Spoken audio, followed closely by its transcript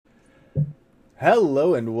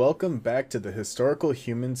Hello and welcome back to the Historical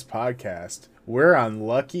Humans podcast. We're on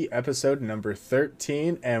lucky episode number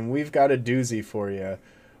 13 and we've got a doozy for you.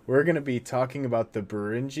 We're going to be talking about the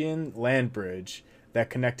Beringian land bridge that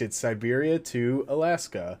connected Siberia to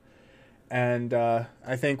Alaska. And I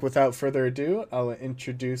think without further ado, I'll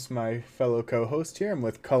introduce my fellow co-host here. I'm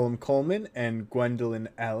with Cullum Coleman and Gwendolyn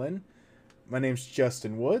Allen. My name's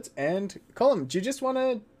Justin Woods. And Cullum, do you just want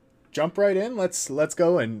to jump right in? Let's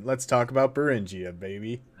go and let's talk about Beringia,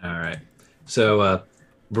 baby. All right. So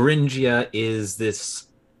Beringia is this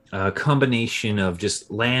combination of just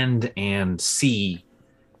land and sea.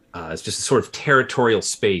 It's just a sort of territorial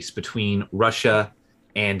space between Russia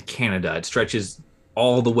and Canada. It stretches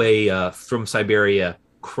all the way from Siberia,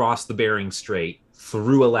 across the Bering Strait,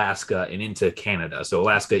 through Alaska, and into Canada. So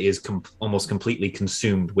Alaska is almost completely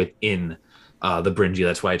consumed within the Beringia.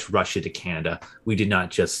 That's why it's Russia to Canada. We did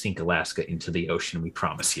not just sink Alaska into the ocean, we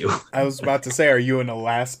promise you. I was about to say, are you an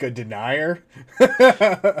Alaska denier?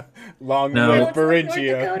 Long No. live What's North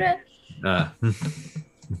Beringia. Dakota?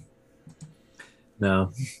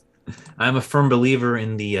 No, I'm a firm believer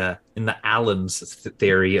in the Allen's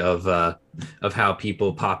theory of how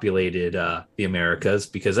people populated the Americas,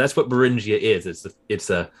 because that's what Beringia is.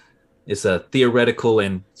 It's a theoretical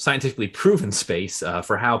and scientifically proven space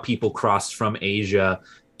for how people crossed from Asia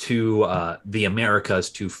to the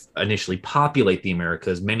Americas to initially populate the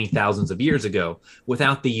Americas many thousands of years ago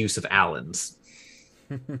without the use of Allens.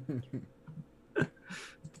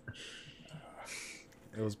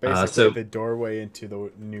 It was basically the doorway into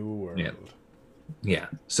the new world. Yeah.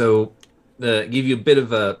 So, give you a bit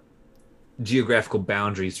of a geographical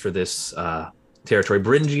boundaries for this territory.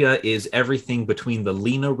 Beringia is everything between the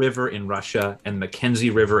Lena River in Russia and the Mackenzie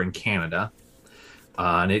River in Canada.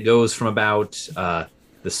 And it goes from about the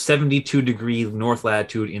 72-degree north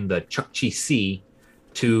latitude in the Chukchi Sea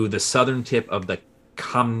to the southern tip of the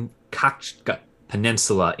Kamchatka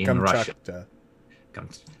Peninsula in Russia.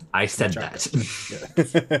 I said that.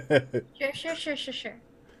 Sure.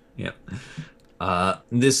 Yeah.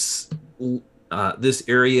 This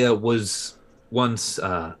area was once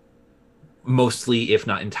mostly, if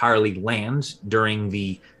not entirely, land during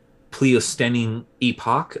the Pleistocene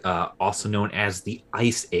epoch, also known as the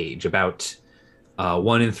Ice Age, about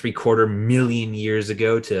 1.75 million years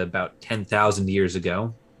ago to about 10,000 years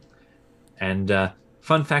ago. And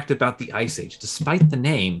fun fact about the Ice Age: despite the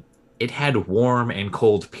name, it had warm and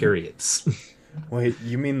cold periods. Wait,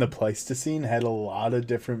 you mean the Pleistocene had a lot of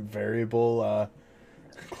different variable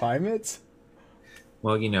climates?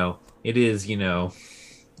 Well, it is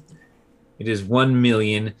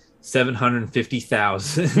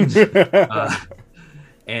 1,750,000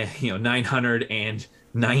 and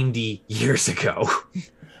 990 years ago.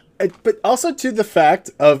 But also to the fact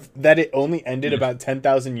of that it only ended about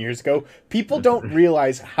 10,000 years ago, people don't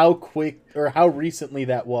realize how quick or how recently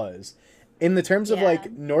that was. In the terms of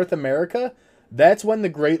like North America, that's when the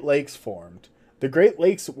Great Lakes formed. The Great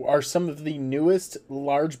Lakes are some of the newest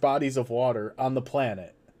large bodies of water on the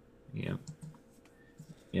planet. Yep.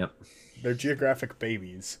 Yep. They're geographic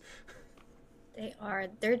babies. They are.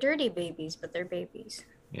 They're dirty babies, but they're babies.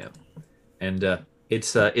 Yep. And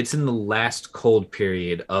it's in the last cold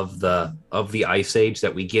period of the Ice Age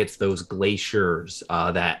that we get those glaciers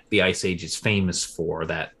that the Ice Age is famous for,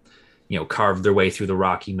 that carved their way through the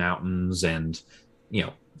Rocky Mountains and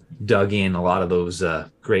dug in a lot of those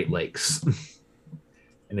Great Lakes.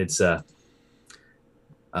 And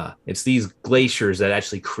it's these glaciers that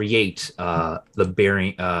actually create the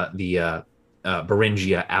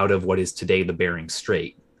Beringia out of what is today the Bering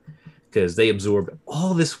Strait, because they absorbed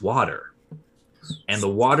all this water. And the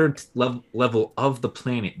water level of the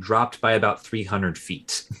planet dropped by about 300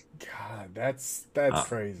 feet. God, that's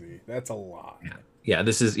crazy. That's a lot.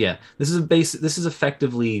 This is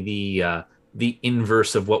effectively the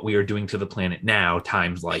inverse of what we are doing to the planet now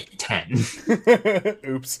times like 10.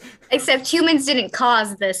 Oops. Except humans didn't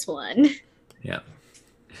cause this one. Yeah.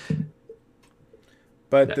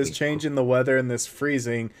 But this change in the weather and this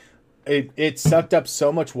freezing, it sucked up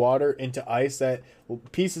so much water into ice that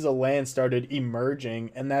pieces of land started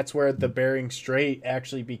emerging, and that's where the Bering Strait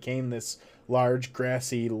actually became this large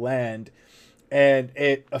grassy land. And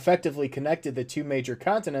it effectively connected the two major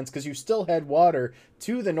continents because you still had water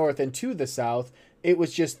to the north and to the south. It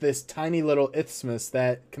was just this tiny little isthmus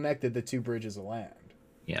that connected the two bridges of land.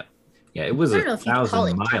 Yeah. Yeah, it was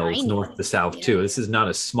 1,000 miles north to south, too. This is not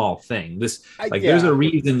a small thing. There's a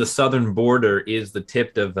reason the southern border is the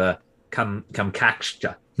tip of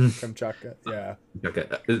Kamchatka. Kamchatka, yeah.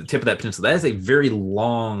 The tip of that peninsula. That is a very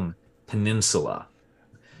long peninsula.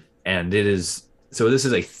 And it is... So this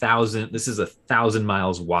is 1,000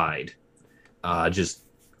 miles wide. just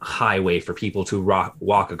highway for people to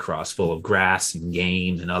walk across, full of grass and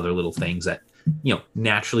game and other little things that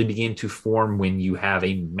naturally begin to form when you have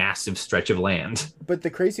a massive stretch of land. But the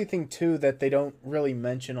crazy thing too that they don't really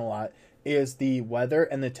mention a lot is the weather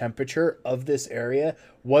and the temperature of this area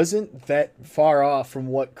wasn't that far off from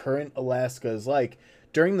what current Alaska is like.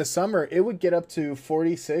 During the summer, it would get up to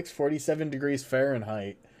 46, 47 degrees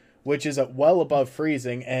Fahrenheit, which is well above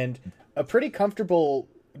freezing and a pretty comfortable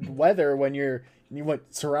weather when you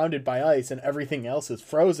went surrounded by ice and everything else is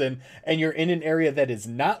frozen and you're in an area that is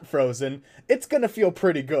not frozen. It's going to feel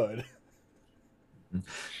pretty good.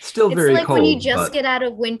 Still very cold. It's like when you just get out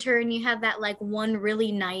of winter and you have that like one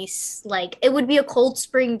really nice, like it would be a cold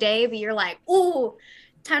spring day, but you're like, ooh,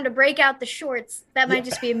 time to break out the shorts. That might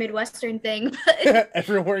just be a Midwestern thing. But,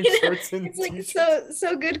 everyone wearing shorts and it's like t-shirts.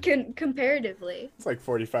 so good comparatively. It's like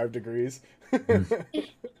 45 degrees.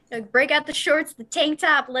 Like, break out the shorts, the tank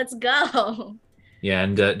top, let's go. Yeah,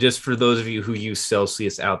 and just for those of you who use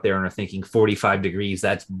Celsius out there and are thinking 45 degrees,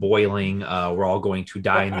 that's boiling. We're all going to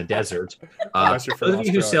die in the desert. Those of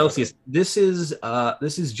you who Celsius, this is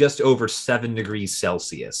just over 7 degrees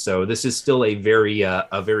Celsius. So this is still a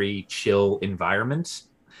very chill environment.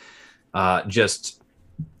 Just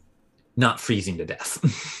not freezing to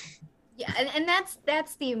death. Yeah, and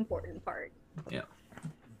that's the important part. Yeah.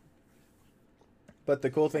 But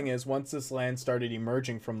the cool thing is, once this land started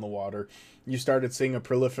emerging from the water, you started seeing a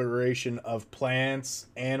proliferation of plants,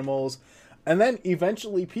 animals, and then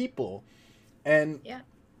eventually people. And,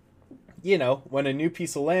 when a new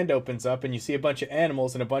piece of land opens up and you see a bunch of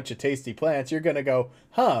animals and a bunch of tasty plants, you're going to go,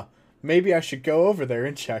 maybe I should go over there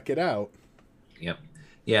and check it out. Yep.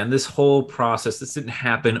 Yeah, and this whole process, this didn't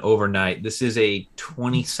happen overnight. This is a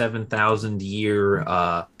 27,000 year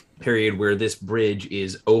period where this bridge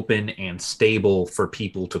is open and stable for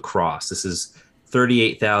people to cross. This is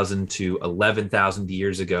 38,000 to 11,000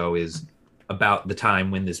 years ago is about the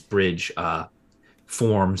time when this bridge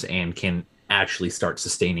forms and can actually start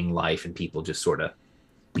sustaining life and people just sort of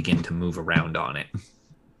begin to move around on it.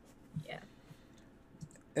 Yeah.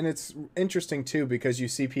 And it's interesting too because you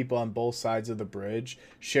see people on both sides of the bridge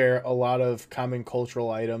share a lot of common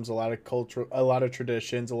cultural items, a lot of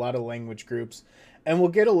traditions, a lot of language groups. And we'll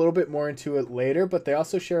get a little bit more into it later, but they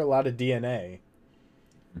also share a lot of DNA.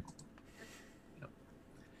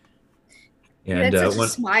 Yeah, that's such a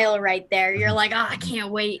smile right there. You're like, I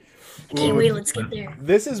can't wait. I can't wait. Let's get there.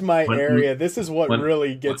 This is my area. This is what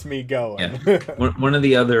really gets me going. Yeah. One of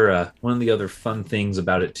the other fun things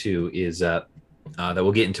about it too is that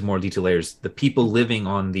we'll get into more detail later. The people living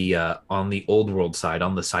on the old world side,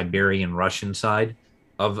 on the Siberian Russian side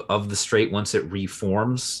of the strait, once it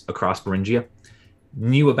reforms across Beringia,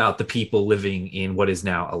 knew about the people living in what is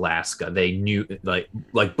now Alaska. They knew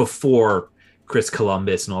like before Chris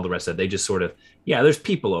Columbus and all the rest of it. They just sort of, there's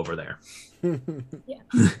people over there. Yeah.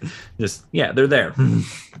 They're there.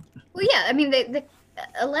 Well, yeah, I mean, the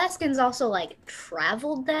Alaskans also like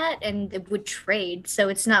traveled that and they would trade, so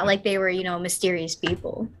it's not like they were mysterious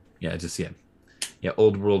people. Yeah,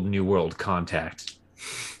 old world, new world contact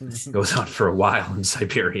goes on for a while in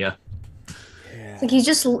Siberia. Like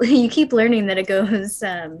you keep learning that it goes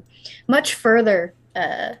much further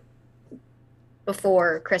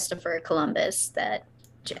before Christopher Columbus, that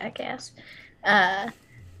jackass.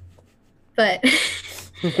 But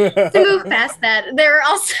to move past that, there are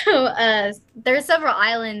also there are several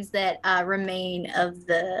islands that remain of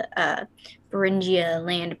the Beringia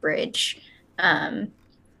land bridge,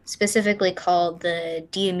 specifically called the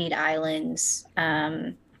Diomede Islands,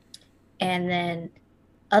 and then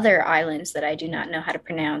other islands that I do not know how to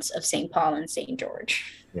pronounce of St. Paul and St.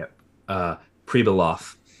 George. Yep.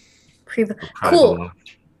 Pribilov. Cool.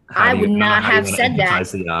 I would not have said that.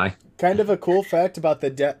 The I. Kind of a cool fact about the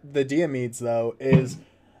Diomedes, though, is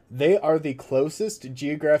they are the closest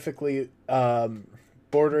geographically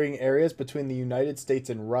bordering areas between the United States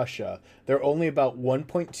and Russia. They're only about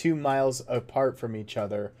 1.2 miles apart from each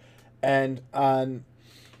other. And on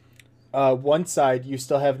one side, you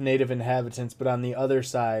still have native inhabitants, but on the other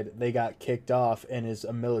side, they got kicked off and is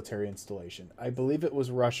a military installation. I believe it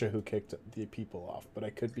was Russia who kicked the people off, but I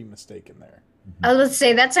could be mistaken there. I was going to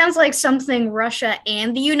say, that sounds like something Russia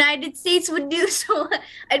and the United States would do, so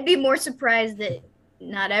I'd be more surprised that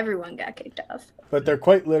not everyone got kicked off. But they're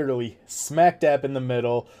quite literally smack dab in the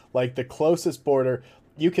middle, like the closest border.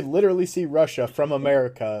 You can literally see Russia from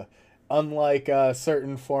America, unlike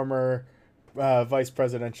certain former vice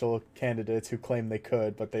presidential candidates who claim they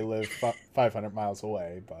could, but they live 500 miles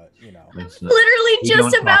away. But literally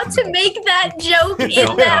just about to make that joke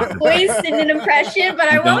in that voice and an impression, but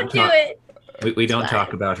I won't do it. We don't It's talk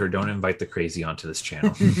fine. about her. Don't invite the crazy onto this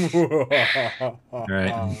channel. All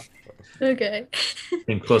right. Okay.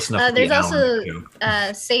 Came close enough with the There's Allen also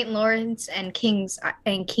joke. St. Lawrence and King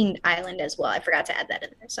Island as well. I forgot to add that in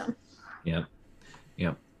there. So Yep.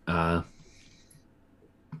 Yep.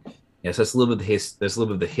 Yes, that's a little bit of there's a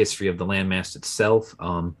little bit of the history of the landmass itself.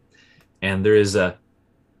 And there is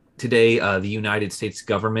today the United States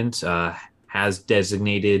government has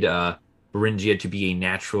designated Beringia to be a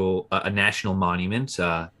national monument.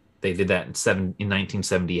 They did that in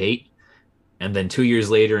 1978, and then 2 years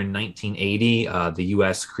later, in 1980, the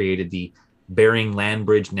U.S. created the Bering Land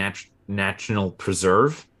Bridge National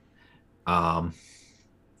Preserve um,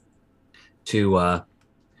 to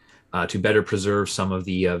better preserve some of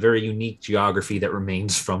the very unique geography that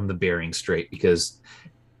remains from the Bering Strait, because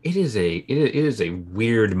it is a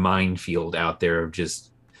weird minefield out there of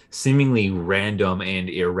just seemingly random and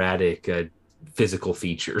erratic physical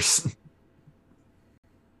features.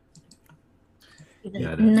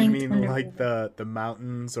 Yeah, Do you ninth mean wonder. like the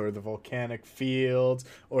mountains or the volcanic fields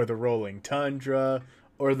or the rolling tundra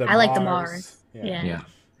or the I like the Mars? Mars. Yeah. yeah,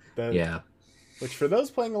 The, yeah, Which for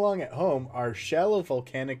those playing along at home are shallow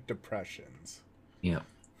volcanic depressions. yeah.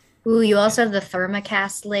 Ooh, you also have the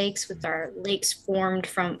thermocast lakes, which are lakes formed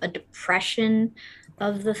from a depression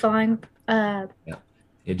of the thawing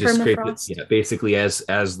It just creates, permafrost. basically as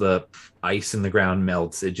the ice in the ground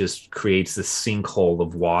melts, it just creates this sinkhole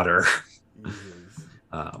of water. Jesus.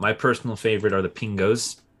 My personal favorite are the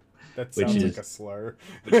pingos, That which sounds is like a slur.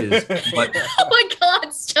 which is what Oh my God,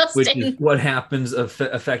 which is Justin. what happens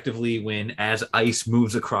effectively when, as ice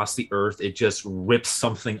moves across the earth, it just rips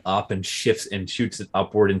something up and shifts and shoots it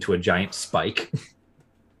upward into a giant spike.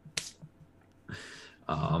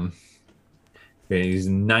 um, these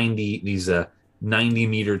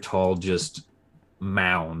 90-meter tall just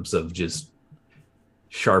mounds of just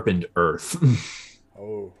sharpened earth.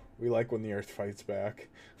 Oh, we like when the earth fights back.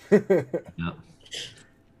 Yeah.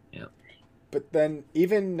 Yeah. But then,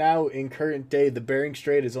 even now in current day, the Bering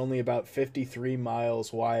Strait is only about 53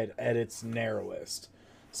 miles wide at its narrowest.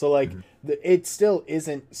 So, like, it still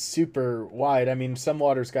isn't super wide. I mean, some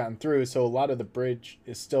water's gotten through, so a lot of the bridge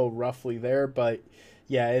is still roughly there. But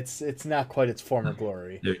yeah, it's not quite its former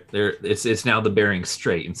glory. It's now the Bering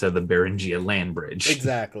Strait instead of the Beringia Land Bridge.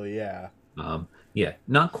 Exactly. Yeah. Yeah,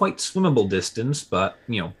 not quite swimmable distance, but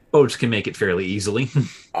boats can make it fairly easily.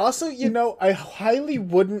 Also, I highly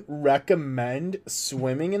wouldn't recommend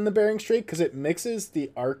swimming in the Bering Strait because it mixes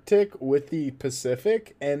the Arctic with the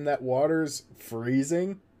Pacific, and that water's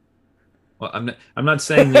freezing. Well, I'm not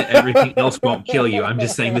saying that everything else won't kill you. I'm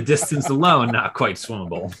just saying the distance alone not quite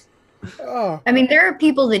swimmable. Oh, I mean, there are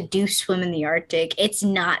people that do swim in the Arctic. It's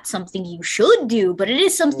not something you should do, but it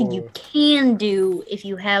is something you can do if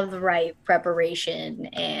you have the right preparation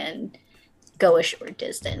and go a short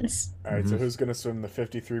distance. all right. So who's gonna swim the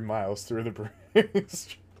 53 miles through the Bering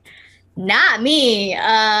Strait? Not me.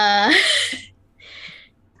 I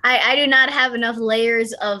do not have enough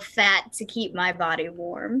layers of fat to keep my body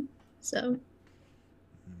warm. So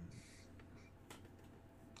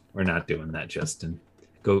We're not doing that, Justin.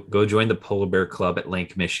 Go join the Polar Bear Club at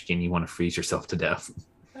Lake Michigan. You want to freeze yourself to death.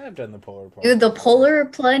 I've done the polar plunge. dude, the polar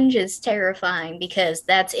plunge is terrifying because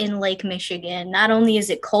that's in Lake Michigan. Not only is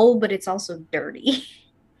it cold, but it's also dirty.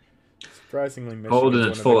 Surprisingly, Michigan's Cold and one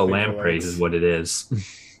it's of full the of cleaner lampreys lakes. is what it is.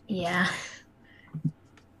 Yeah.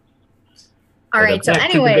 All right. So,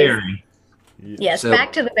 Back to the anyways, Bering. yes, So-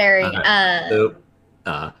 back to the Bering.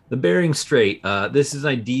 The Bering Strait. This is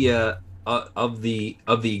an idea of the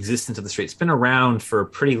existence of the strait. It's been around for a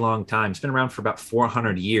pretty long time. It's been around for about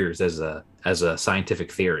 400 years as a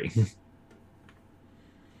scientific theory.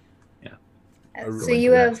 So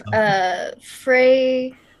you have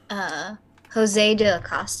Fray Jose de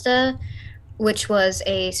Acosta, which was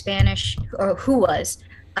a Spanish, or who was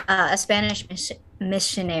a Spanish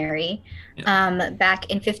missionary. Back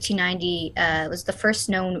in 1590, was the first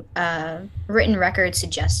known written record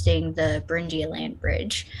suggesting the Beringia land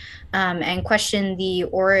bridge, and questioned the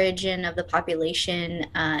origin of the population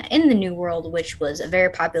in the New World, which was a very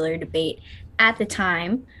popular debate at the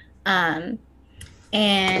time.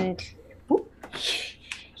 And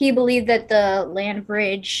he believed that the land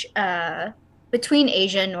bridge between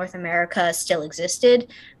Asia and North America still existed,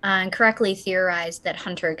 and correctly theorized that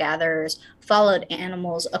hunter-gatherers followed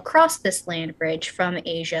animals across this land bridge from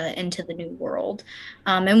Asia into the New World.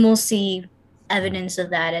 And we'll see evidence of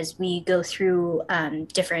that as we go through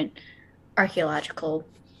different archaeological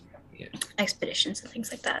expeditions and things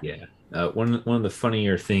like that. Yeah. One of the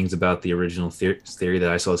funnier things about the original theory that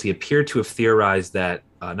I saw is he appeared to have theorized that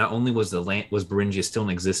not only was Beringia still in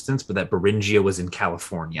existence, but that Beringia was in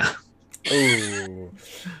California. Ooh.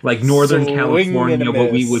 Like Northern Swing and a California,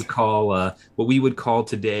 what miss. we would call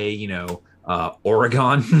today,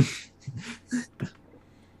 Oregon.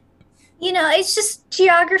 It's just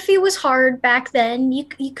geography was hard back then.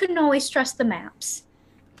 You couldn't always trust the maps.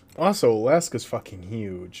 Also, Alaska's fucking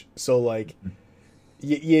huge. So, like,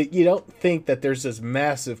 you don't think that there's this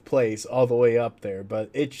massive place all the way up there,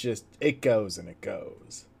 but it goes and it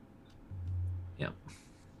goes. Yeah.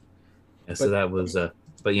 And so that was,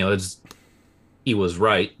 but he was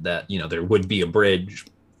right that, there would be a bridge.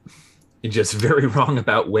 Just very wrong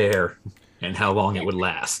about where and how long it would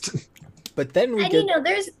last. But then we and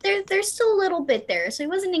there's still a little bit there, so it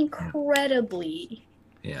wasn't incredibly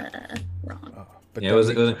wrong. Oh, but it was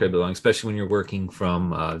incredibly long, especially when you're working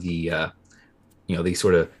from the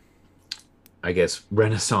sort of, I guess,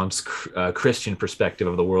 Renaissance Christian perspective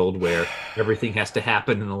of the world, where everything has to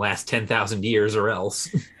happen in the last 10,000 years or else.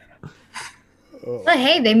 Oh. But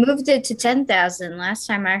hey, they moved it to 10,000. Last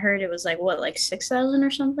time I heard it was like 6,000 or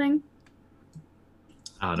something.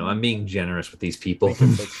 I don't know. I'm being generous with these people. I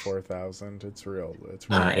think it's like 4,000. It's real. It's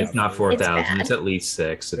not 4,000. It's at least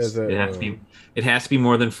 6. It has to be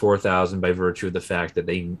more than 4,000 by virtue of the fact that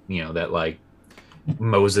they, that like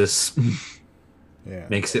Moses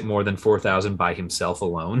makes it more than 4,000 by himself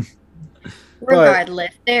alone.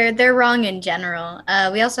 Regardless, they're wrong in general.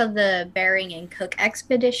 We also have the Bering and Cook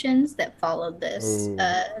expeditions that followed this.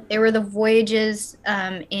 They were the voyages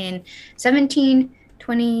in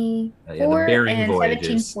 1724 and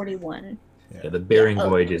voyages. 1741. Yeah, the Bering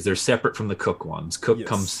voyages. They're separate from the Cook ones. Cook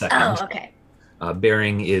comes second. Oh, okay.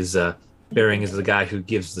 Bering is the guy who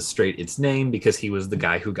gives the strait its name because he was the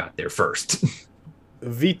guy who got there first.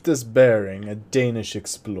 Vitus Bering, a Danish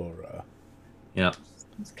explorer. Yeah.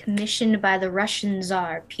 It's commissioned by the Russian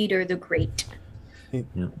Tsar, Peter the Great.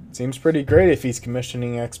 Seems pretty great if he's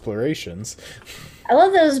commissioning explorations. I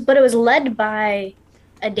love those, but it was led by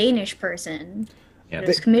a Danish person. Yeah, it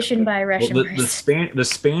was commissioned by a Russian person. The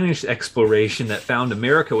Spanish exploration that found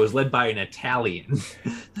America was led by an Italian.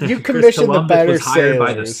 You commissioned the better was hired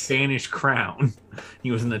by the sailors. Spanish crown.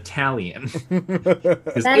 He was an Italian.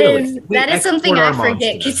 That is something I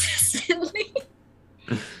forget consistently.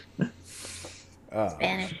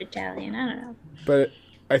 Spanish, Italian, I don't know. But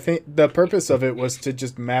I think the purpose of it was to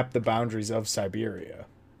just map the boundaries of Siberia.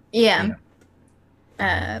 Yeah.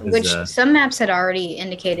 Which some maps had already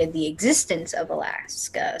indicated the existence of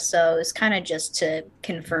Alaska, so it's kind of just to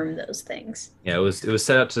confirm those things. Yeah, it was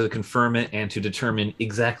set up to confirm it and to determine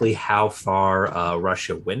exactly how far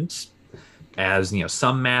Russia went. As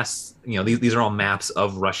some maps, these are all maps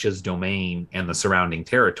of Russia's domain and the surrounding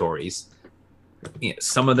territories.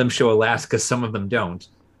 Some of them show Alaska, some of them don't.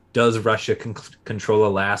 Does Russia control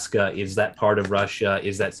Alaska? Is that part of Russia?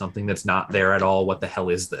 Is that something that's not there at all? What the hell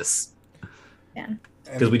is this? Yeah.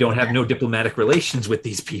 Because we don't have no diplomatic relations with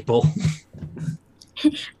these people.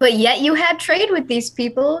 But yet you had trade with these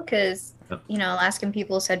people because, Alaskan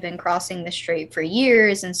peoples had been crossing the strait for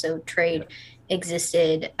years. And so trade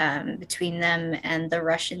existed between them and the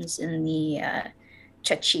Russians in the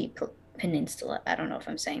Chukchi Peninsula. I don't know if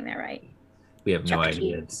I'm saying that right. We have no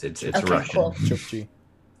idea. It's okay, Russian. Cool. Chukchi.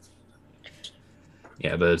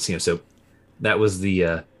 Yeah, but so that was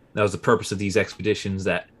the purpose of these expeditions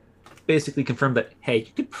that basically confirmed that, hey,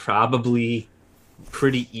 you could probably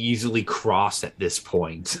pretty easily cross at this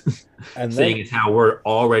point. And saying it's how we're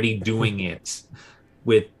already doing it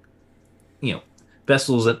with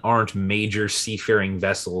vessels that aren't major seafaring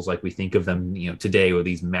vessels like we think of them today, with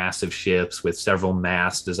these massive ships with several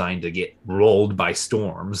masts designed to get rolled by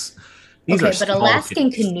storms. But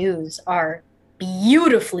Alaskan canoes are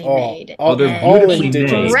beautifully made. They're beautifully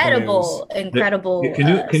incredible.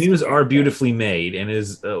 Canoes are beautifully made, and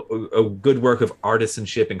is a good work of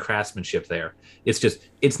artisanship and craftsmanship there.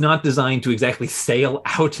 It's not designed to exactly sail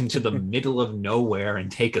out into the middle of nowhere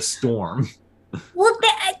and take a storm. Well,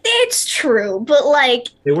 it's true, but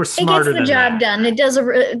they were smarter. It gets the job done. It does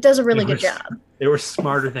a really good job. They were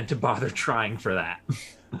smarter than to bother trying for that.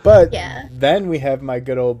 But then we have my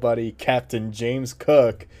good old buddy Captain James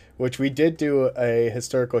Cook, which we did do a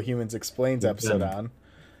Historical Humans Explains episode on.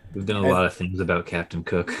 We've done a lot of things about Captain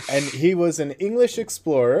Cook. And he was an English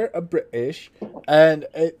explorer, a British, and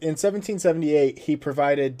in 1778 he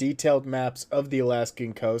provided detailed maps of the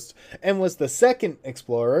Alaskan coast and was the second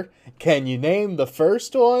explorer. Can you name the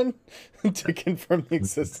first one to confirm the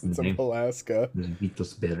existence of Alaska?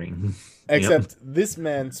 Vitus Bering. Except this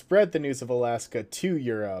man spread the news of Alaska to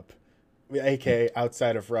Europe, aka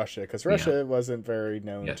outside of Russia, because Russia wasn't very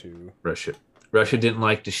known to. Russia didn't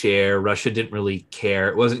like to share. Russia didn't really care.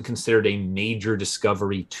 It wasn't considered a major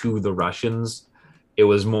discovery to the Russians. It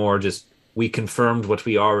was more just we confirmed what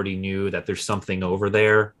we already knew, that there's something over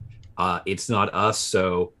there. It's not us,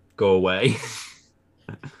 so go away.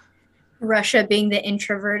 Russia being the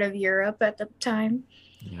introvert of Europe at the time.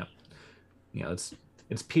 Yeah,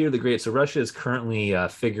 it's Peter the Great. So Russia is currently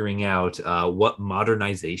figuring out what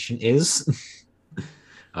modernization is.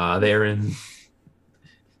 They're in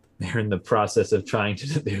the process of trying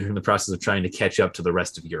to catch up to the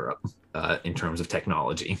rest of Europe in terms of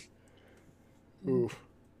technology. Oof.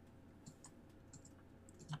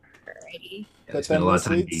 Alrighty. Yeah, they spend a lot of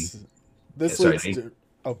time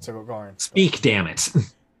Oh, so go on. Speak, damn it.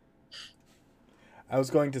 I was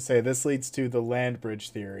going to say this leads to the land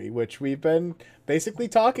bridge theory, which we've been basically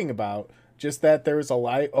talking about. Just that there was a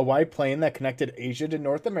wide plain that connected Asia to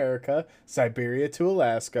North America, Siberia to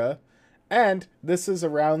Alaska, and this is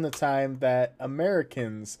around the time that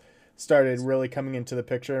Americans started really coming into the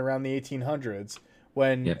picture around the 1800s,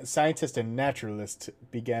 when scientists and naturalists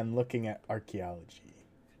began looking at archaeology.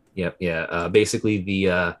 Yep, yeah. Basically,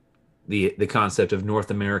 the concept of North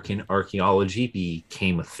American archaeology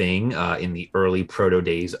became a thing in the early proto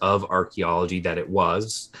days of archaeology that it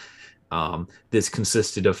was. This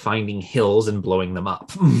consisted of finding hills and blowing them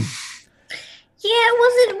up.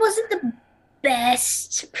 It wasn't the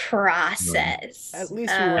best process. At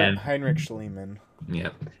least we weren't Heinrich Schliemann. Yeah,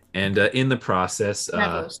 and in the process,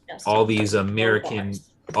 all these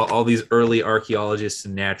all these early archaeologists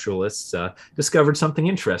and naturalists discovered something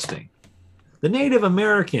interesting. The Native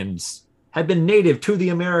Americans had been native to the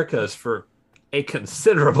Americas for a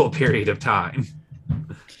considerable period of time.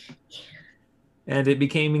 And it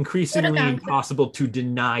became increasingly impossible to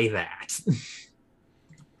deny that.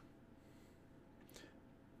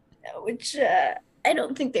 Which I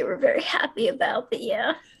don't think they were very happy about, but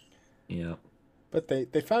yeah. Yeah. But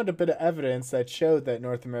they found a bit of evidence that showed that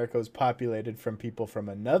North America was populated from people from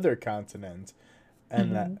another continent,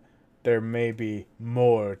 and that there may be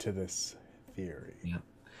more to this theory.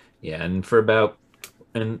 Yeah, and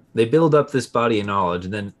they build up this body of knowledge,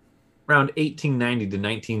 and then around 1890 to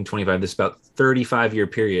 1925, this about 35-year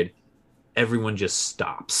period, everyone just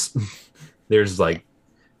stops. There's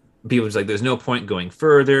people just there's no point going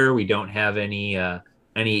further. We don't have any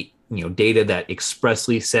data that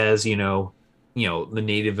expressly says the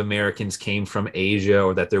Native Americans came from Asia,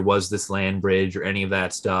 or that there was this land bridge, or any of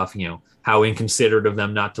that stuff. How inconsiderate of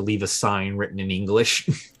them not to leave a sign written in English.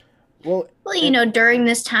 Well, during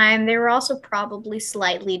this time, they were also probably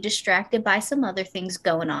slightly distracted by some other things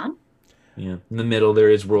going on. Yeah, in the middle there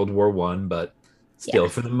is World War One, but still,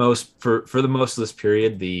 for the most of this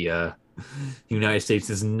period, the United States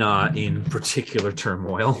is not in particular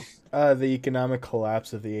turmoil. The economic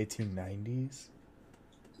collapse of the 1890s.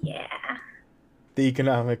 Yeah. The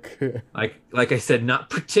economic... like I said, not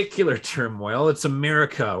particular turmoil. It's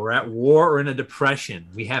America. We're at war or in a depression.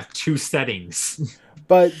 We have two settings.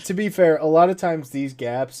 But to be fair, a lot of times these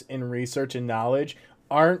gaps in research and knowledge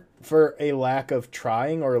aren't for a lack of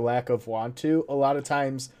trying or a lack of want to. A lot of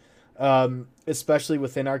times, especially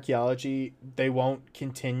within archaeology, they won't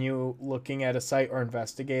continue looking at a site or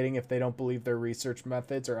investigating if they don't believe their research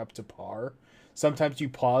methods are up to par. Sometimes you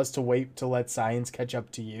pause to wait to let science catch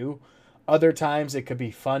up to you. Other times it could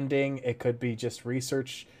be funding. It could be just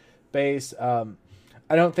research based. I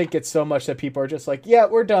don't think it's so much that people are just like, yeah,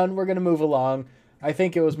 we're done. We're going to move along. I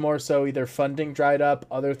think it was more so either funding dried up,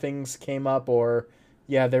 other things came up, or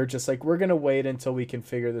they're just like, we're going to wait until we can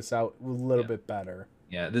figure this out a little bit better.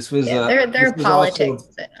 Yeah, this was their politics.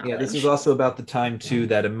 This was also about the time too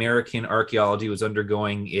that American archaeology was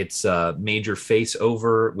undergoing its major face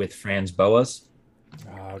over with Franz Boas.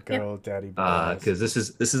 Oh, good old Daddy Boas. Because this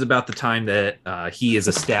is about the time that he is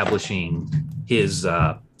establishing his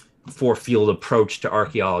four-field approach to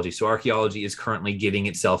archaeology. So archaeology is currently giving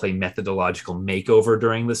itself a methodological makeover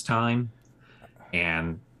during this time,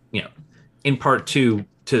 and in part to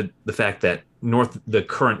the fact that the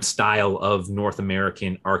current style of North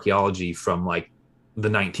American archaeology from the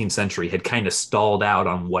 19th century had kind of stalled out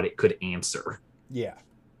on what it could answer. Yeah.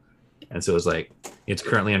 And so it's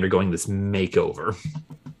currently undergoing this makeover.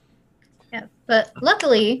 Yeah, but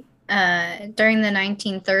luckily, during the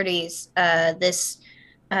 1930s, this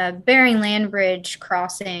Bering land bridge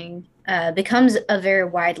crossing becomes a very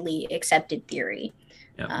widely accepted theory.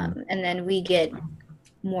 Yep. And then we get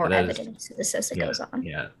more evidence of this as it goes on.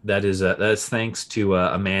 Yeah, that's thanks to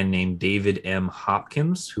a man named David M.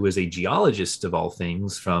 Hopkins, who is a geologist of all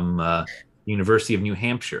things from University of New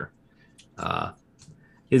Hampshire.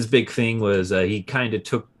 His big thing was he kind of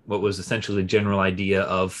took what was essentially the general idea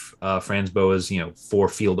of Franz Boas,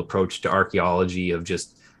 four-field approach to archaeology of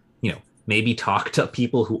just, maybe talk to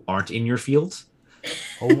people who aren't in your field.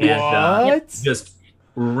 What? And,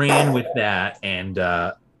 ran with that and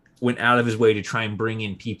went out of his way to try and bring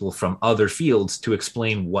in people from other fields to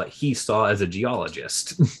explain what he saw as a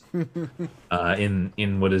geologist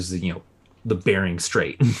in what is the Bering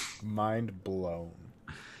Strait. Mind blown.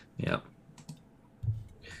 Yeah,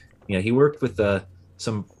 yeah. He worked with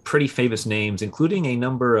some pretty famous names, including a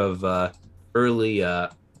number of early uh,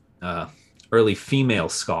 early female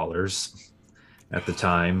scholars at the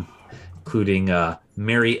time, including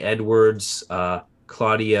Mary Edwards,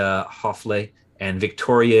 Claudia Hoffle, and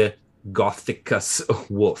Victoria Gothicus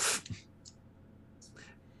Wolff.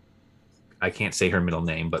 I can't say her middle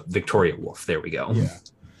name, but Victoria Wolff. There we go. Yeah.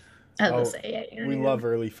 I was gonna say, We love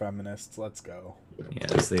early feminists. Let's go. Yeah,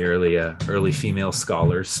 it's the early female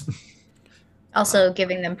scholars. Also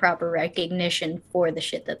giving them proper recognition for the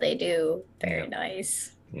shit that they do. Very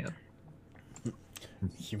nice. Yeah.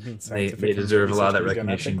 You mean They deserve a lot of that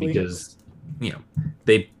recognition because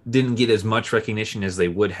they didn't get as much recognition as they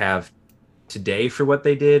would have today for what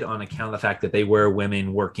they did on account of the fact that they were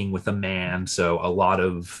women working with a man. So a lot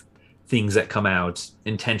of things that come out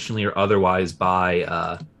intentionally or otherwise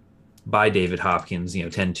by David Hopkins,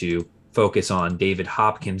 tend to focus on David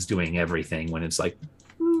Hopkins doing everything when it's like,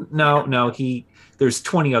 no, there's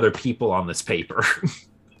 20 other people on this paper.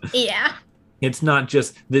 Yeah. It's not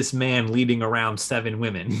just this man leading around 7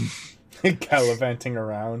 women. Gallivanting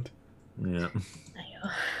around. Yeah. I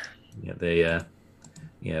know.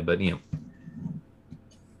 Yeah, but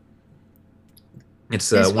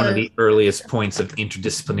it's one of the earliest points of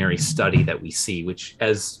interdisciplinary study that we see, which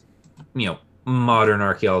as modern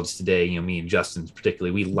archaeologists today, me and Justin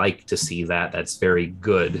particularly, we like to see that. That's very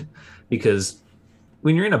good, because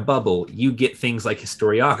when you're in a bubble, you get things like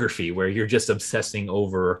historiography where you're just obsessing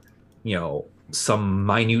over some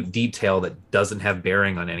minute detail that doesn't have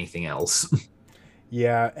bearing on anything else.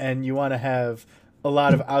 Yeah, and you want to have a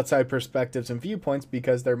lot of outside perspectives and viewpoints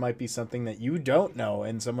because there might be something that you don't know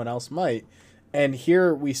and someone else might. And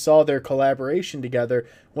here we saw their collaboration together.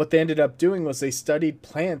 What they ended up doing was they studied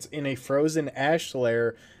plants in a frozen ash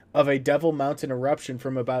layer of a Devil Mountain eruption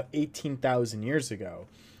from about 18,000 years ago.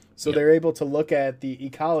 So they're able to look at the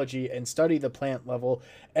ecology and study the plant level.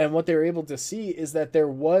 And what they're able to see is that there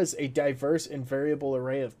was a diverse and variable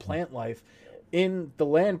array of plant life in the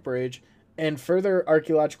land bridge. And further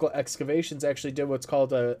archaeological excavations actually did what's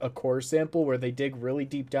called a core sample, where they dig really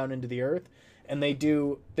deep down into the earth. And they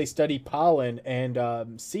study pollen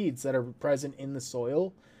and seeds that are present in the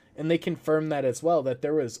soil. And they confirm that as well, that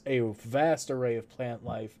there was a vast array of plant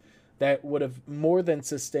life that would have more than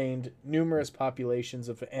sustained numerous populations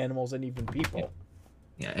of animals and even people.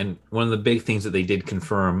 Yeah, and one of the big things that they did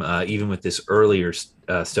confirm, even with this earlier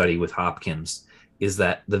study with Hopkins, is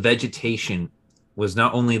that the vegetation was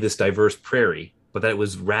not only this diverse prairie, but that it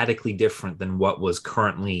was radically different than what was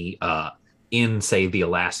currently in, say, the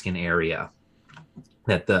Alaskan area.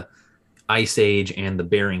 That the Ice Age and the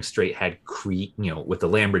Bering Strait had with the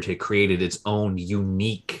land bridge, had created its own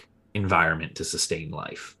unique environment to sustain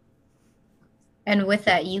life. And with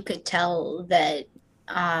that, you could tell that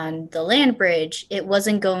on the land bridge, it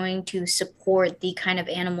wasn't going to support the kind of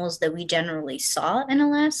animals that we generally saw in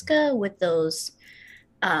Alaska with those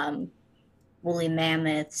woolly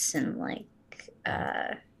mammoths and woolly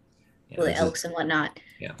elks and whatnot.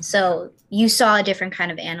 Yeah. So you saw a different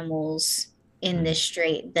kind of animals in this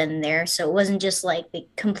strait than there. So it wasn't just like they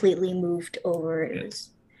completely moved over. It was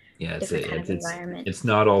different kind of environment. It's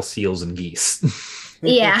not all seals and geese.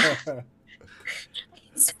 Yeah.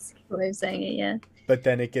 Way of saying it, yeah. But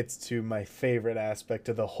then it gets to my favorite aspect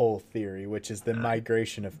of the whole theory, which is the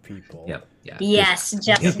migration of people. Yeah. Yes,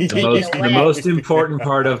 Justin, the most important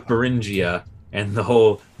part of Beringia and the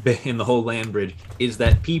whole land bridge is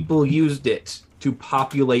that people used it to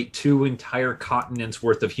populate 2 entire continents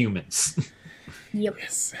worth of humans. Yep.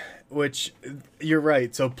 Yes. Which, you're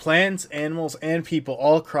right. So plants, animals, and people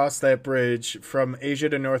all cross that bridge from Asia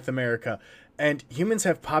to North America. And humans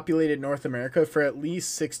have populated North America for at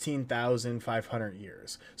least 16,500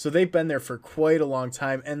 years. So they've been there for quite a long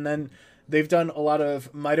time. And then they've done a lot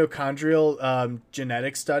of mitochondrial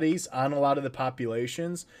genetic studies on a lot of the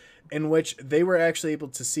populations, in which they were actually able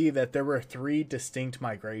to see that there were 3 distinct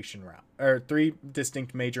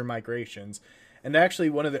major migrations. And actually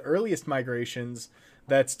one of the earliest migrations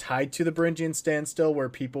that's tied to the Beringian standstill, where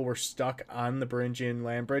people were stuck on the Beringian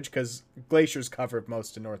land bridge because glaciers covered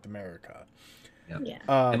most of North America. Yeah.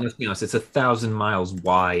 And let's be honest, it's 1,000 miles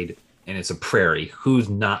wide and it's a prairie. Who's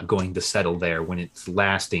not going to settle there when it's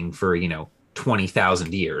lasting for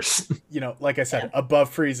 20,000 years? Like I said, above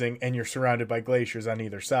freezing, and you're surrounded by glaciers on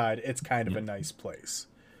either side. It's kind of a nice place.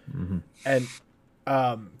 Mm-hmm. And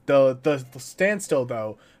The standstill,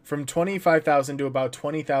 though, from 25,000 to about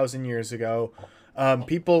 20,000 years ago,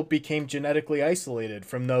 people became genetically isolated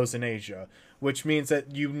from those in Asia, which means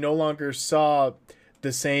that you no longer saw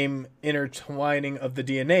the same intertwining of the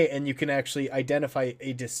DNA, and you can actually identify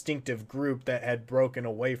a distinctive group that had broken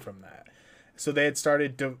away from that. So they had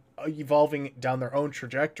started evolving down their own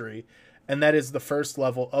trajectory, and that is the first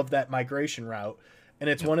level of that migration route. And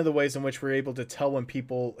it's one of the ways in which we're able to tell when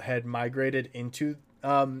people had migrated into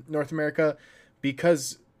North America,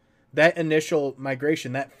 because that initial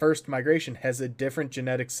migration, that first migration, has a different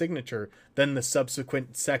genetic signature than the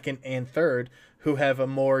subsequent second and third, who have a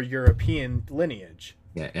more European lineage.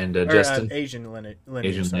 Yeah, and Or Justin, Asian lineage.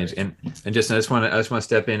 Asian Sorry. lineage, and Justin, I just want to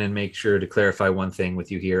step in and make sure to clarify one thing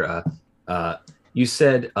with you here. You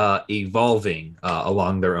said evolving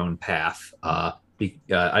along their own path. I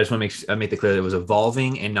just want to make it clear that it was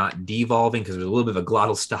evolving and not devolving, because there was a little bit of a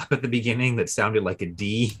glottal stop at the beginning that sounded like a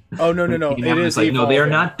D. Oh, no. It is like, evolving. no, they are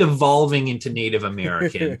not devolving into Native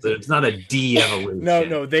Americans. It's not a de-evolution.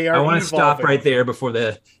 No, they are. I want to stop evolving. right there before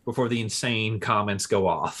the insane comments go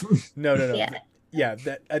off. No. Yeah.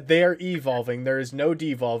 They are evolving. There is no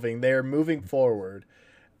devolving. They are moving forward.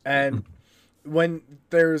 And when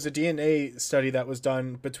there was a DNA study that was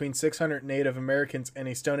done between 600 Native Americans and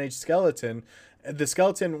a Stone Age skeleton, the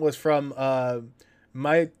skeleton was from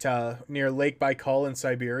Maita near Lake Baikal in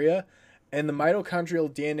Siberia, and the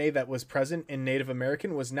mitochondrial DNA that was present in Native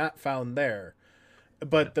American was not found there.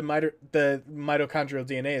 But the mitochondrial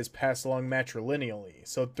DNA is passed along matrilineally,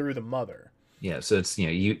 so through the mother. Yeah, so it's,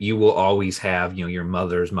 you will always have, your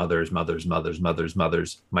mother's mitochondrial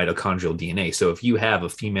DNA. So if you have a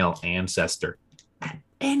female ancestor at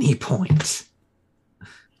any point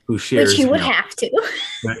who shares, which you would have to,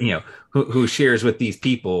 who shares with these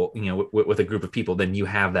people, with a group of people, then you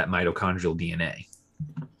have that mitochondrial DNA.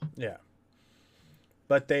 Yeah.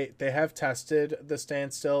 But they have tested the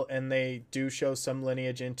standstill, and they do show some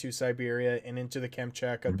lineage into Siberia and into the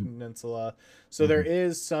Kamchatka Peninsula. So there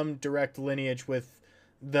is some direct lineage with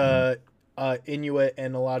the Inuit,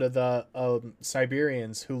 and a lot of the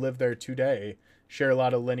Siberians who live there today share a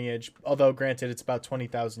lot of lineage. Although, granted, it's about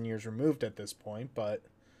 20,000 years removed at this point. But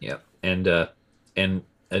yeah, and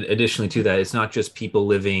additionally to that, it's not just people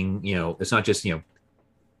living. It's not just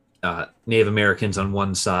Native Americans on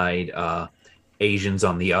one side. Asians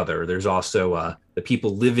on the other. There's also the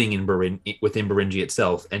people living in within Beringia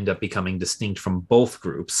itself end up becoming distinct from both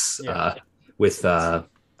groups. Yeah. With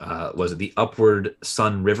was it the Upward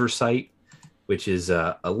Sun River site, which is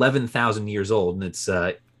 11,000 years old, and it's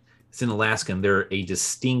in Alaska, and they're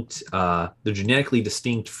they're genetically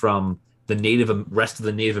distinct from the rest of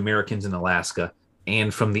the Native Americans in Alaska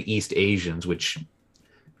and from the East Asians, which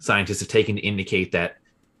scientists have taken to indicate that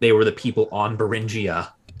they were the people on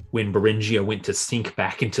Beringia when Beringia went to sink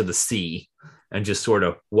back into the sea and just sort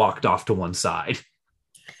of walked off to one side.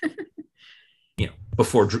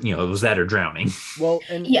 Before it was that or drowning. Well,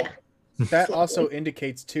 and yeah, that also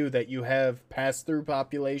indicates too that you have pass-through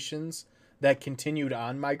populations that continued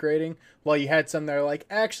on migrating, while you had some that are like,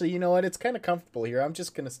 actually, you know what, it's kind of comfortable here, I'm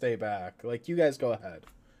just gonna stay back. Like, you guys go ahead.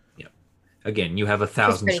 Yeah. Again, you have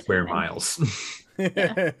 1,000 square miles.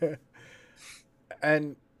 Yeah.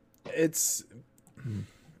 And it's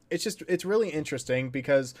really interesting,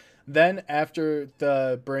 because then after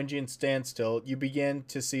the Beringian standstill, you begin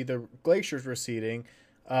to see the glaciers receding,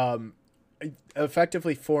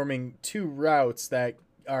 effectively forming two routes that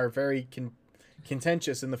are very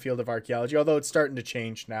contentious in the field of archaeology, although it's starting to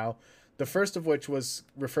change now. The first of which was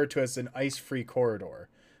referred to as an ice-free corridor,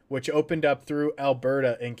 which opened up through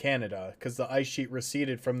Alberta in Canada because the ice sheet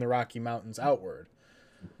receded from the Rocky Mountains outward.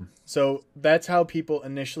 So that's how people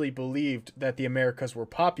initially believed that the Americas were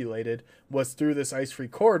populated, was through this ice-free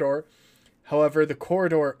corridor. However, the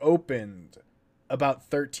corridor opened about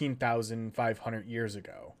 13,500 years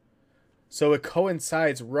ago. So it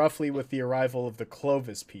coincides roughly with the arrival of the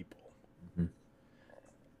Clovis people.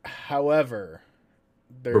 However,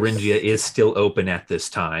 Beringia is still open at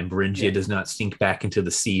this time. Beringia does not sink back into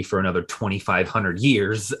the sea for another 2,500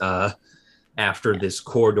 years after this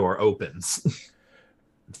corridor opens.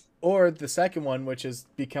 Or the second one, which is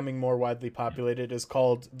becoming more widely populated, is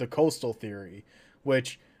called the coastal theory,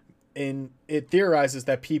 which it theorizes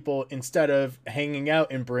that people, instead of hanging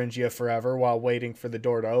out in Beringia forever while waiting for the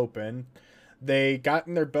door to open, they got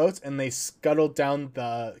in their boats and they scuttled down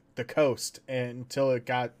the coast until it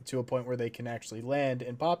got to a point where they can actually land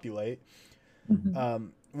and populate.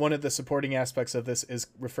 One of the supporting aspects of this is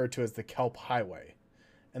referred to as the Kelp Highway.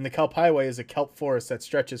 And the Kelp Highway is a kelp forest that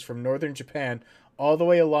stretches from northern Japan all the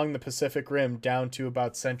way along the Pacific Rim down to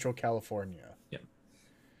about central California. Yeah.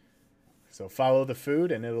 So follow the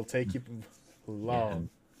food, and it'll take you long.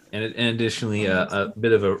 And additionally, a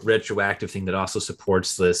bit of a retroactive thing that also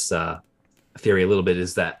supports this theory a little bit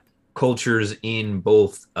is that cultures in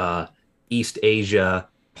both East Asia,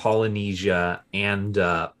 Polynesia, and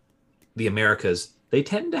the Americas, they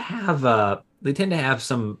tend to have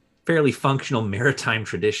some fairly functional maritime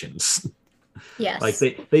traditions. Yes. Like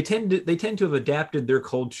they tend to have adapted their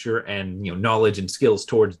culture and knowledge and skills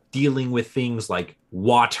towards dealing with things like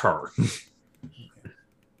water.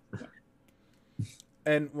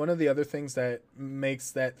 And one of the other things that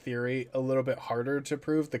makes that theory a little bit harder to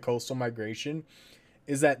prove, the coastal migration,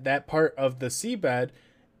 is that part of the seabed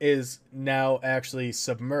is now actually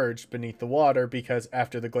submerged beneath the water, because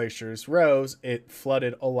after the glaciers rose, it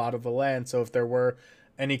flooded a lot of the land. So if there were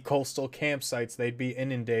any coastal campsites, they'd be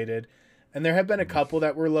inundated. And there have been a couple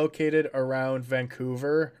that were located around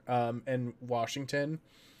Vancouver and Washington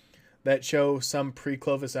that show some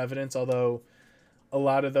pre-Clovis evidence, although a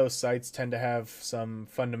lot of those sites tend to have some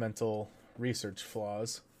fundamental research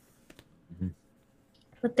flaws.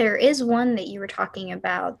 But there is one that you were talking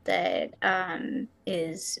about that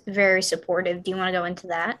is very supportive. Do you want to go into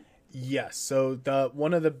that? Yes. So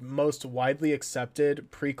one of the most widely accepted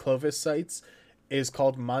pre-Clovis sites is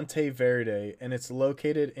called Monte Verde, and it's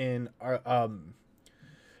located in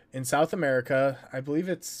South America. I believe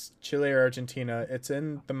it's Chile or Argentina. It's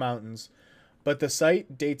in the mountains. But the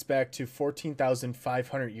site dates back to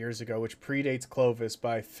 14,500 years ago, which predates Clovis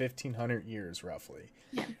by 1,500 years, roughly.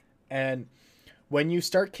 Yeah. And when you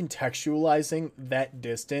start contextualizing that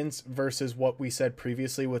distance versus what we said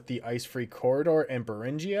previously with the ice-free corridor and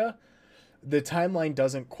Beringia, the timeline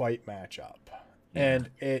doesn't quite match up. Yeah.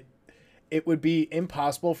 And it would be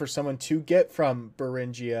impossible for someone to get from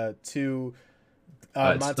Beringia to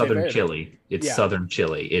Monte southern Verde. Chile. It's southern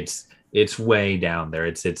Chile. It's way down there.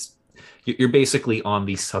 You're basically on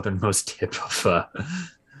the southernmost tip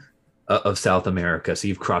of South America, so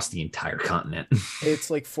you've crossed the entire continent. It's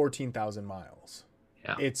like 14,000 miles.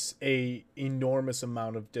 Yeah. It's a enormous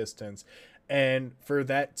amount of distance. And for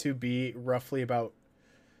that to be roughly about,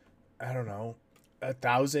 I don't know,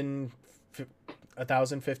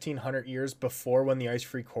 1,500 years before when the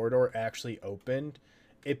ice-free corridor actually opened,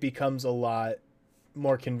 it becomes a lot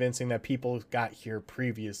more convincing that people got here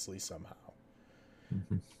previously somehow.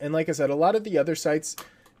 Mm-hmm. And like I said, a lot of the other sites,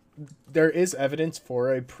 there is evidence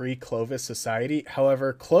for a pre-Clovis society.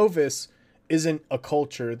 However, Clovis isn't a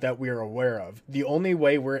culture that we are aware of. The only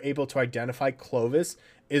way we're able to identify Clovis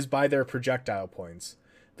is by their projectile points.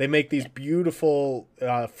 They make these beautiful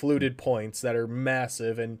fluted points that are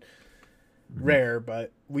massive and rare,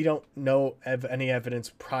 but we don't know of any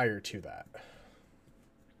evidence prior to that.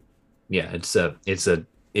 Yeah, it's a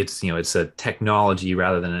technology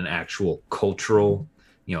rather than an actual cultural,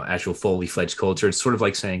 actual fully fledged culture. It's sort of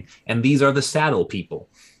like saying, and these are the saddle people.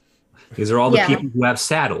 These are all the people who have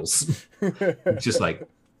saddles. It's just like,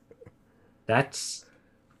 that's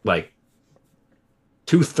like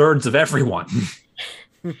 2/3 of everyone.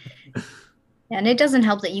 And it doesn't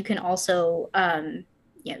help that you can also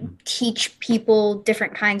teach people,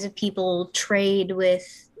 different kinds of people, trade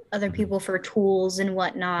with other people for tools and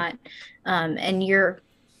whatnot. And you're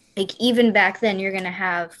like, even back then, you're going to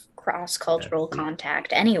have cross-cultural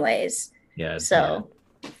contact anyways. Yeah. So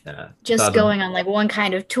just going on like one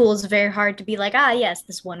kind of tool is very hard to be like, yes,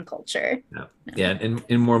 this one culture. Yeah. Yeah.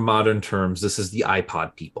 In more modern terms, this is the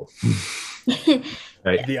iPod people.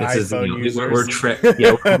 Right. The iPhone users. We're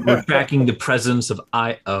tracking the presence of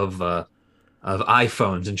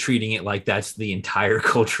iPhones and treating it like that's the entire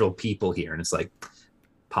cultural people here. And it's like,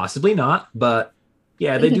 possibly not, but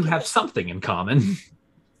yeah, they do have something in common.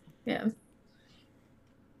 Yeah.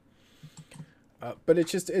 But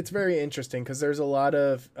it's very interesting because there's a lot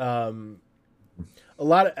of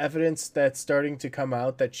evidence that's starting to come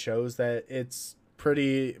out that shows that it's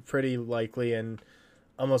pretty likely and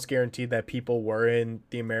almost guaranteed that people were in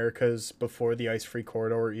the Americas before the ice-free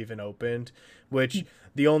corridor even opened, which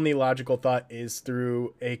the only logical thought is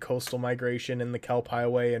through a coastal migration in the Kelp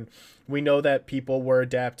Highway. And we know that people were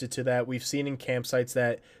adapted to that. We've seen in campsites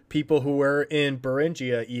that people who were in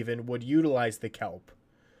Beringia even would utilize the kelp.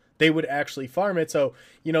 They would actually farm it. So,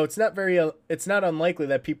 it's not unlikely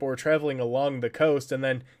that people were traveling along the coast and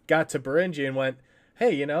then got to Beringia and went,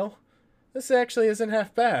 hey, this actually isn't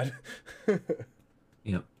half bad.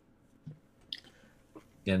 Yeah.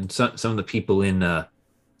 And some of the people in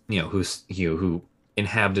who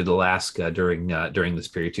inhabited Alaska during this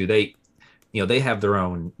period too, they have their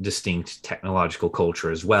own distinct technological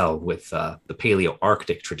culture as well, with the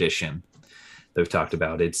Paleo-Arctic tradition that we've talked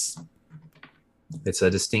about. It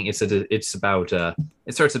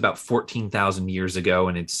starts about 14,000 years ago,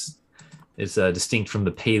 and it's is distinct from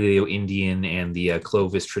the Paleo-Indian and the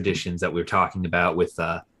Clovis traditions that we were talking about with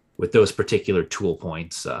those particular tool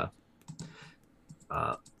points. And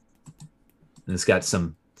it's got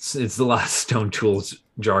it's a lot of stone tools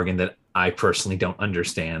jargon that I personally don't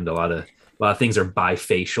understand. A lot of things are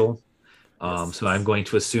bifacial. So I'm going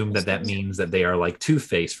to assume that means that they are like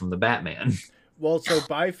Two-Face from the Batman. Well, so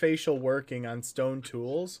bifacial working on stone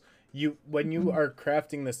tools, when you are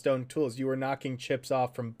crafting the stone tools, you are knocking chips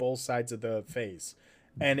off from both sides of the face,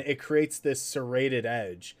 and it creates this serrated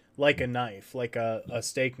edge, like a knife, like a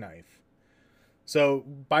steak knife. So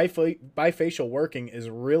bifacial working is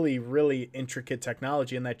really, really intricate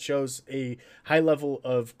technology, and that shows a high level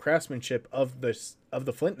of craftsmanship of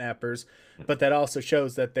the flint knappers, but that also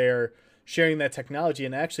shows that they're sharing that technology.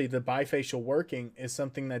 And actually, the bifacial working is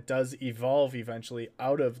something that does evolve eventually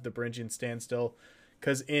out of the Beringian standstill,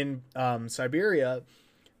 because in Siberia,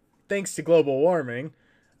 thanks to global warming,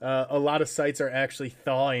 a lot of sites are actually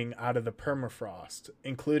thawing out of the permafrost,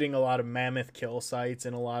 including a lot of mammoth kill sites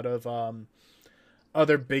and a lot of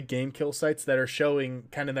other big game kill sites that are showing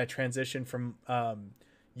kind of that transition from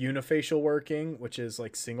unifacial working, which is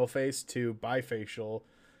like single face, to bifacial.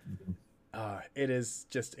 It is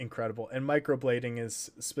just incredible. And microblading is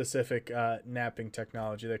specific napping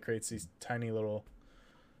technology that creates these tiny little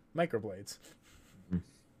microblades.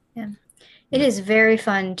 Yeah. It is very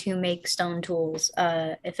fun to make stone tools.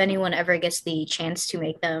 If anyone ever gets the chance to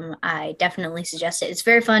make them, I definitely suggest it. It's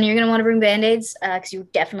very fun. You're going to want to bring band-aids because you're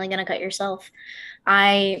definitely going to cut yourself.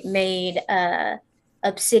 I made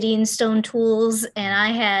obsidian stone tools, and I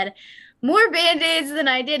had more band-aids than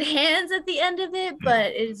I did hands at the end of it, but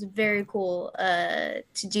it is very cool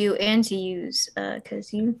to do and to use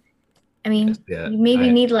because you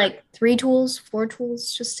maybe need like 3 tools, 4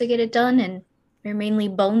 tools just to get it done, and they're mainly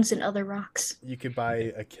bones and other rocks. You could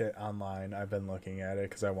buy a kit online. I've been looking at it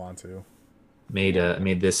because I want to. Made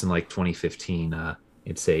this in like 2015.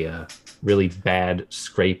 It's a really bad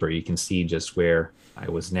scraper. You can see just where I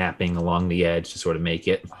was napping along the edge to sort of make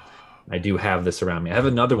it. I do have this around me. I have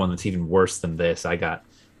another one that's even worse than this. I got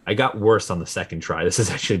worse on the second try. This is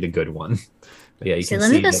actually the good one. But yeah, you so can let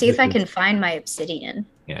see me go see if I can find my obsidian.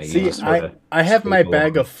 Yeah, see, I have my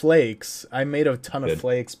bag of flakes. I made a ton of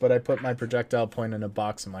flakes, but I put my projectile point in a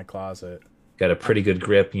box in my closet. Got a pretty good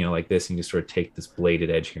grip, like this, and you just sort of take this bladed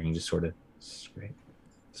edge here and you just sort of scrape.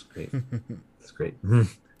 It's great. It's great.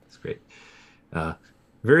 It's great.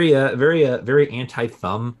 Very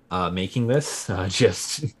anti-thumb making this.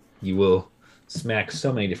 Just you will smack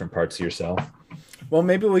so many different parts of yourself. Well,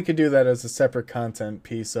 maybe we could do that as a separate content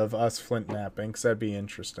piece of us flint napping, because that'd be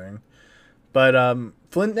interesting. But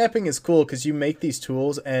flint napping is cool because you make these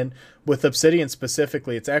tools, and with obsidian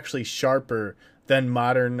specifically, it's actually sharper than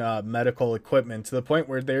modern medical equipment, to the point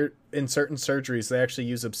where they're in certain surgeries they actually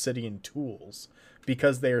use obsidian tools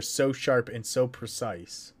because they are so sharp and so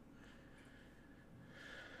precise.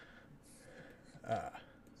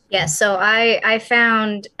 Yeah, so I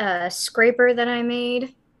found a scraper that I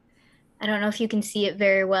made. I don't know if you can see it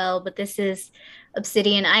very well, but this is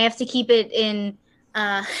obsidian. I have to keep it in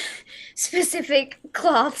specific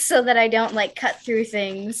cloth so that I don't like cut through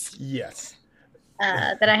things. Yes.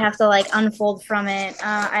 That I have to like unfold from it.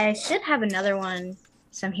 I should have another one.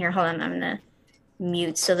 Some here. Hold on, I'm gonna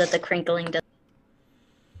mute so that the crinkling doesn't.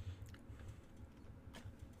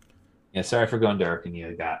 Yeah, sorry for going dark and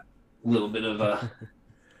you got a little bit of a.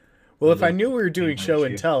 Well, if I knew we were doing show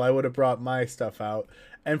and tell, I would have brought my stuff out.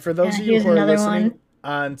 And for those of you who are listening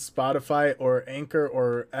on Spotify or Anchor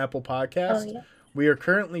or Apple Podcasts, we are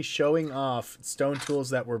currently showing off stone tools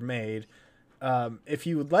that were made. If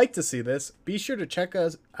you would like to see this, be sure to check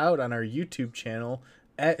us out on our YouTube channel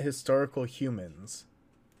at Historical Humans.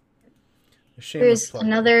 Here's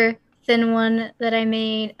another thin one that I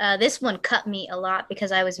made. This one cut me a lot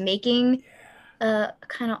because I was making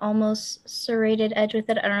kind of almost serrated edge with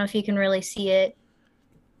it. I don't know if you can really see it,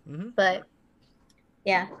 but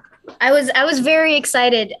yeah, I was very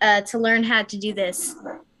excited to learn how to do this.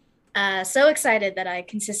 So excited that I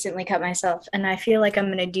consistently cut myself, and I feel like I'm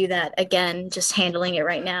going to do that again, just handling it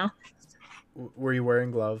right now. Were you wearing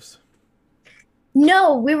gloves?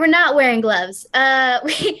 No, we were not wearing gloves.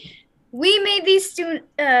 We made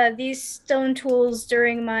these stone tools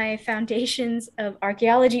during my foundations of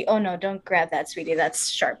archaeology. Oh no, don't grab that, sweetie. That's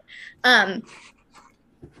sharp.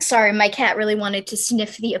 Sorry, my cat really wanted to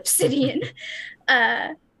sniff the obsidian.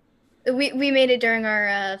 We made it during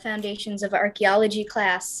our foundations of archaeology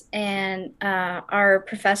class, and our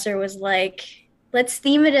professor was like, let's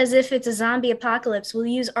theme it as if it's a zombie apocalypse. We'll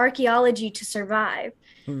use archaeology to survive.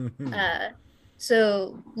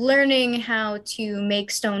 So, learning how to make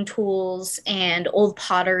stone tools and old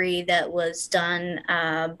pottery that was done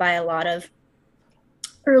by a lot of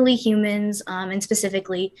early humans, and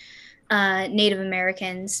specifically Native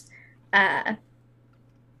Americans uh,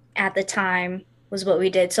 at the time was what we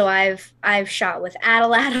did. So I've shot with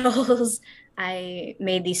atlatls. I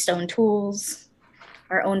made these stone tools,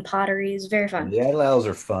 our own pottery is very fun. The ILLs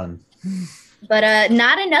are fun. But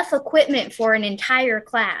not enough equipment for an entire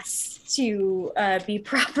class to be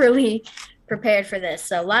properly prepared for this.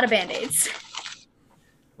 So a lot of band-aids.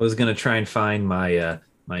 I was gonna try and find my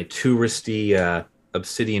touristy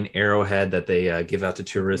obsidian arrowhead that they give out to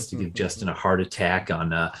tourists to give Justin a heart attack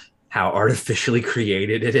on how artificially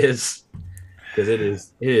created it is, because it was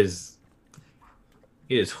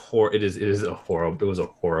a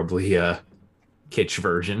horribly kitsch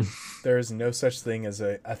version. There is no such thing as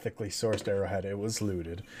a ethically sourced arrowhead. It was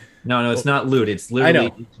looted. No, it's not loot. It's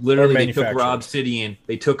literally they took raw obsidian.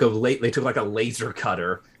 They took like a laser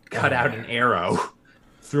cutter, cut out an arrow,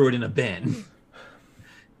 threw it in a bin.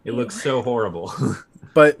 It looks so horrible.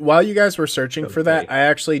 But while you guys were searching for that, I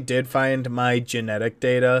actually did find my genetic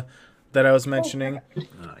data that I was mentioning.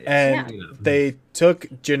 And they took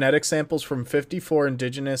genetic samples from 54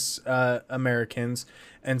 indigenous Americans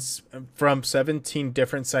and from 17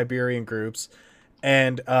 different Siberian groups,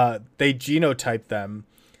 and they genotyped them.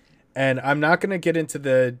 And I'm not going to get into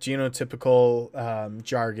the genotypical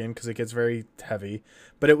jargon because it gets very heavy,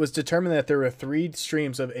 but it was determined that there were 3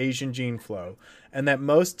 streams of Asian gene flow, and that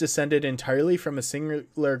most descended entirely from a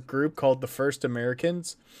singular group called the First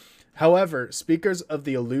Americans. However, speakers of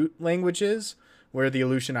the Aleut languages, where the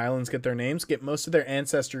Aleutian Islands get their names, get most of their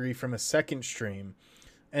ancestry from a second stream.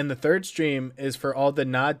 And the third stream is for all the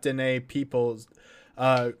Na-Dene peoples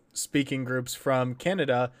speaking groups from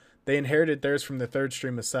Canada. They inherited theirs from the third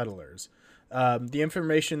stream of settlers. The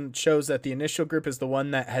information shows that the initial group is the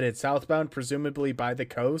one that headed southbound, presumably by the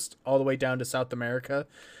coast, all the way down to South America,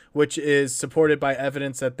 which is supported by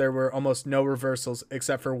evidence that there were almost no reversals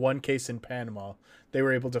except for one case in Panama. They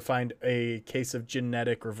were able to find a case of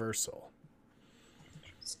genetic reversal.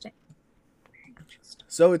 Interesting.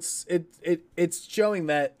 So it's showing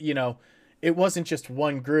that, you know, it wasn't just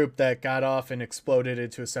one group that got off and exploded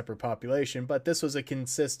into a separate population, but this was a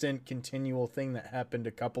consistent, continual thing that happened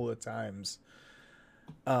a couple of times.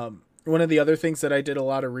 One of the other things that I did a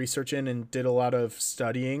lot of research in and did a lot of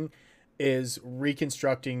studying is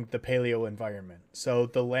reconstructing the paleo environment. So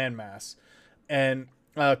the landmass. And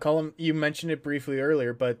Colin, you mentioned it briefly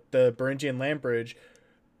earlier, but the Beringian land bridge,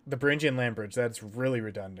 that's really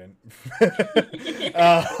redundant.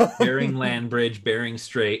 Bering Land Bridge, Bering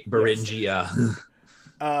Strait, Beringia.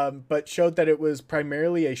 Yes. But showed that it was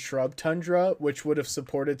primarily a shrub tundra, which would have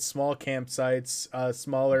supported small campsites,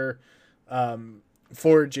 smaller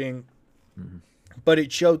foraging. Mm-hmm. But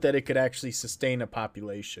it showed that it could actually sustain a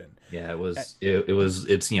population. Yeah,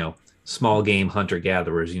 it's small game hunter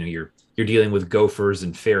gatherers. You're dealing with gophers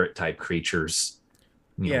and ferret type creatures.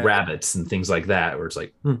 Rabbits and things like that, where it's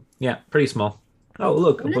like, pretty small. Oh,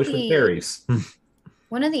 look, a bush with berries.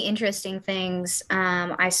 One of the interesting things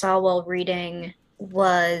I saw while reading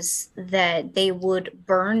was that they would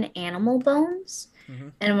burn animal bones. Mm-hmm.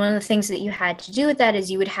 And one of the things that you had to do with that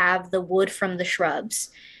is you would have the wood from the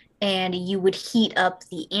shrubs and you would heat up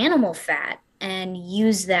the animal fat and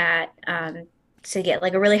use that to get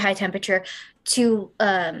like a really high temperature to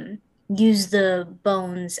use the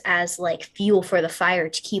bones as like fuel for the fire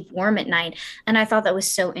to keep warm at night. And I thought that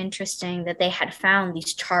was so interesting that they had found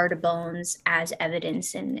these charred bones as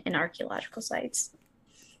evidence in archaeological sites.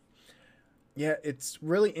 Yeah, it's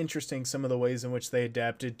really interesting some of the ways in which they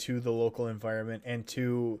adapted to the local environment and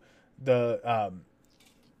to the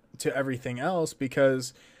to everything else,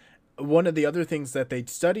 because one of the other things that they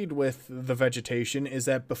studied with the vegetation is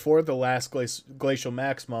that before the last glacial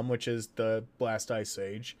maximum, which is the last ice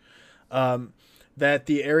age, that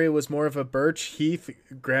the area was more of a birch, heath,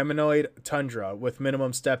 graminoid tundra with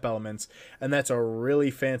minimum steppe elements. And that's a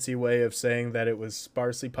really fancy way of saying that it was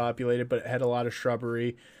sparsely populated, but it had a lot of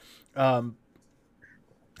shrubbery. And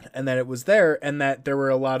that it was there, and that there were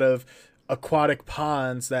a lot of aquatic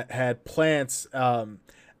ponds that had plants, and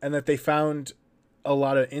that they found a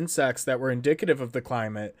lot of insects that were indicative of the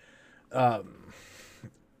climate.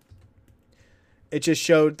 It just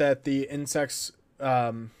showed that the insects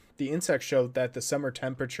showed that the summer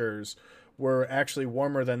temperatures were actually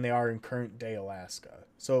warmer than they are in current day Alaska.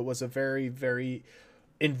 So it was a very, very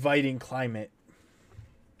inviting climate.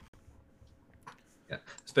 Yeah,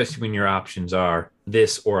 especially when your options are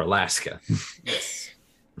this or Alaska. Yes.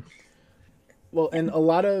 Well, and a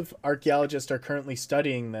lot of archaeologists are currently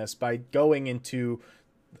studying this by going into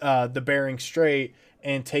the Bering Strait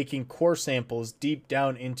and taking core samples deep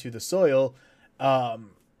down into the soil,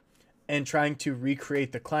 and trying to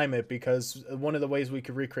recreate the climate, because one of the ways we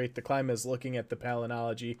could recreate the climate is looking at the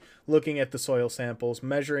palynology, looking at the soil samples,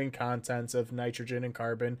 measuring contents of nitrogen and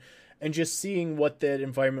carbon, and just seeing what that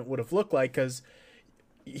environment would have looked like. Because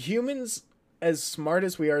humans, as smart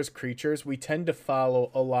as we are as creatures, we tend to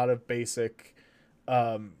follow a lot of basic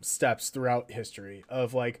steps throughout history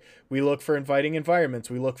of, like, we look for inviting environments,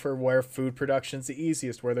 we look for where food production's the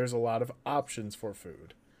easiest, where there's a lot of options for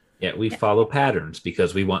food. Yeah, we follow patterns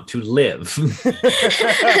because we want to live. we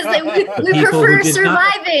prefer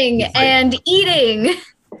surviving and eating.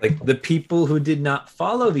 Like, the people who did not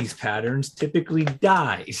follow these patterns typically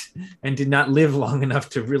died and did not live long enough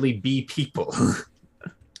to really be people.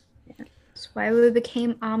 That's why we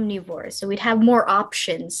became omnivores, so we'd have more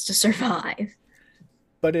options to survive.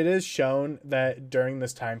 But it is shown that during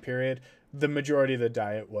this time period, the majority of the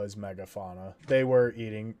diet was megafauna. They were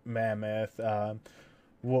eating mammoth,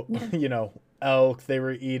 elk. They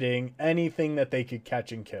were eating anything that they could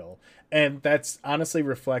catch and kill. And that's honestly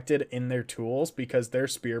reflected in their tools, because their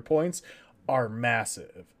spear points are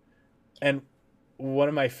massive. And one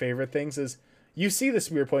of my favorite things is, you see the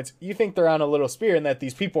spear points, you think they're on a little spear and that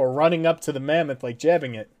these people are running up to the mammoth, like,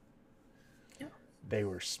 jabbing it. They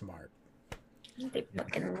were smart. They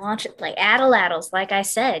fucking launch it like atlatls, like I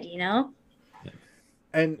said,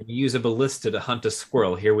 And you use a ballista to hunt a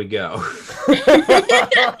squirrel. Here we go.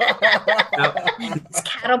 It's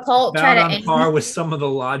catapult. Not on par with some of the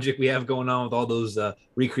logic we have going on with all those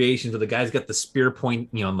recreations where the guy's got the spear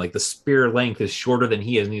point, like the spear length is shorter than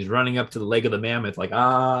he is, and he's running up to the leg of the mammoth, like,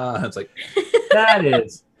 it's like, that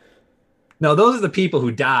is. No, those are the people who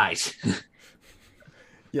died.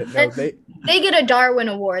 Yeah, no, they get a Darwin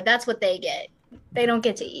Award. That's what they get. They don't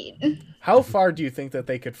get to eat. How far do you think that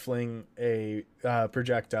they could fling a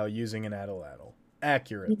projectile using an atlatl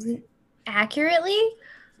accurately? Accurately?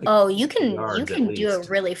 Like you can do it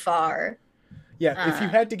really far. Yeah, if you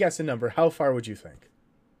had to guess a number, how far would you think?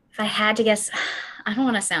 If I had to guess, I don't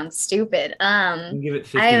want to sound stupid. Give it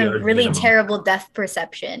 50 I have yards really minimum. terrible depth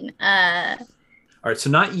perception. All right, so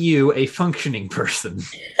not you, a functioning person.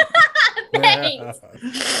 Thanks.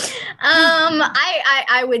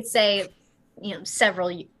 I would say,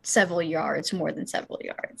 several yards, more than several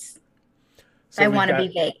yards. So I want to be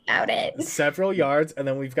vague about it. Several yards, and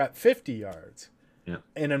then we've got 50 yards. Yeah.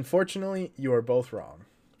 And unfortunately, you are both wrong.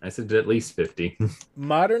 I said at least 50.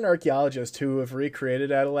 Modern archaeologists who have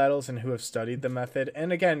recreated atlatls and who have studied the method,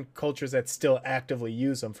 and again, cultures that still actively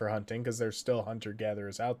use them for hunting, because there's still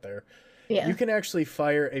hunter-gatherers out there, you can actually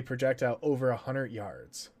fire a projectile over 100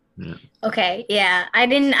 yards. Yeah. Okay, yeah. I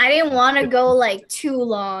didn't want to go like too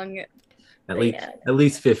long. At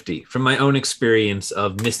least 50 from my own experience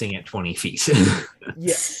of missing at 20 feet.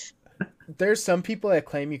 Yeah. There's some people that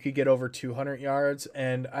claim you could get over 200 yards,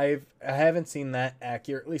 and I haven't seen that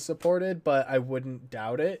accurately supported, but I wouldn't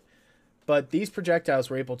doubt it. But these projectiles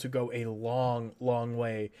were able to go a long, long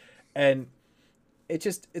way. And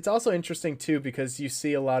it's also interesting too, because you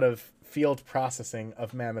see a lot of field processing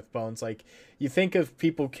of mammoth bones. Like, you think of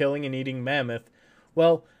people killing and eating mammoth.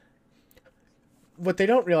 Well, what they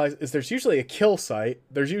don't realize is there's usually a kill site,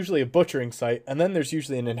 there's usually a butchering site, and then there's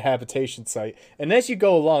usually an inhabitation site. And as you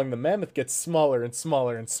go along, the mammoth gets smaller and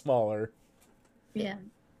smaller and smaller. Yeah.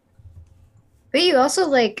 But you also,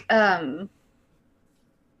 like,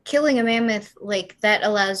 killing a mammoth, like, that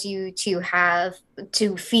allows you to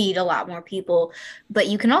feed a lot more people. But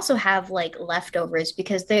you can also have, like, leftovers,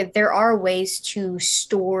 because there are ways to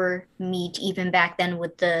store meat even back then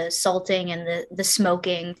with the salting and the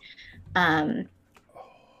smoking.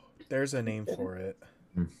 There's a name for it.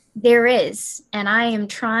 There is, and I am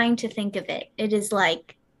trying to think of it. It is,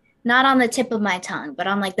 like, not on the tip of my tongue, but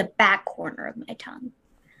on, like, the back corner of my tongue.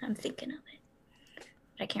 I'm thinking of it.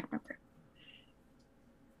 But I can't remember.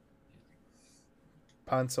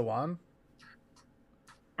 Pansawan?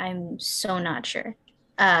 I'm so not sure.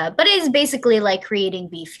 But it is basically like creating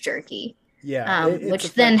beef jerky. Yeah.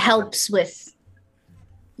 Which then helps with,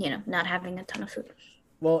 not having a ton of food.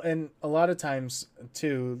 Well, and a lot of times,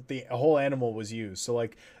 too, the whole animal was used. So,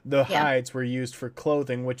 like, the hides were used for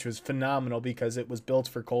clothing, which was phenomenal because it was built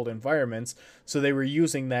for cold environments. So they were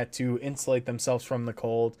using that to insulate themselves from the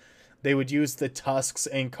cold. They would use the tusks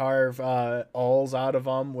and carve awls out of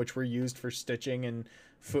them, which were used for stitching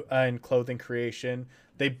and clothing creation.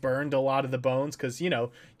 They burned a lot of the bones because,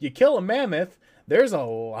 you kill a mammoth, there's a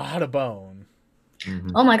lot of bone.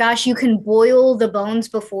 Mm-hmm. Oh my gosh, you can boil the bones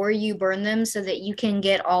before you burn them so that you can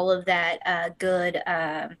get all of that good,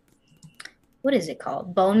 what is it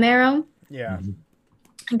called? Bone marrow? Yeah.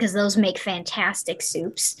 Mm-hmm. because those make fantastic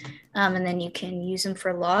soups. And then you can use them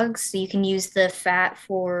for logs. So you can use the fat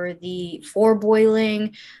for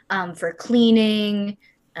boiling, for cleaning,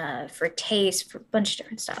 for taste, for a bunch of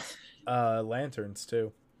different stuff. Lanterns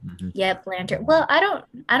too. Mm-hmm. Yep, lantern. Well, I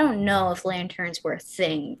don't know if lanterns were a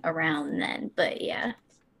thing around then, but yeah.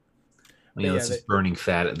 You know, it's just burning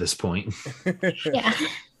fat at this point. Yeah.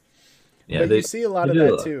 Yeah, but you see a lot of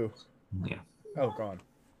that too. Yeah. Oh, go on.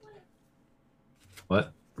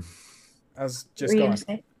 What? I was just going.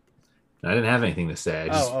 I didn't have anything to say. I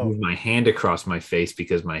just moved my hand across my face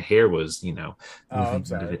because my hair was, I'm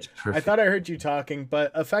sorry. I thought I heard you talking,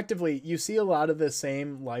 but effectively, you see a lot of the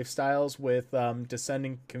same lifestyles with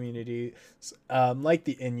descending communities like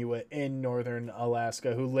the Inuit in northern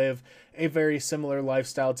Alaska who live a very similar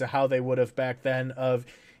lifestyle to how they would have back then of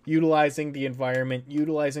utilizing the environment,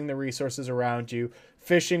 utilizing the resources around you.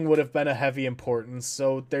 Fishing would have been a heavy importance,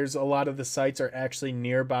 so there's a lot of the sites are actually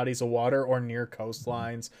near bodies of water or near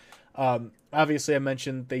coastlines. Obviously, I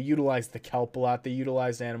mentioned they utilized the kelp a lot. They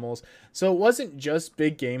utilized animals. So it wasn't just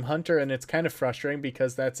big game hunter, and it's kind of frustrating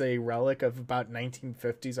because that's a relic of about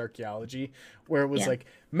 1950s archaeology, where it was like,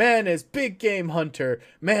 man is big game hunter.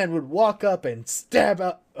 Man would walk up and stab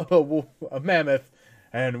a mammoth,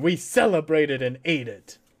 and we celebrated and ate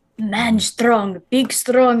it. Man strong, big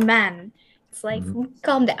strong man. It's like,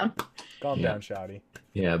 calm down. Calm down, Shouty.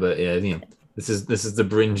 Yeah, but this is the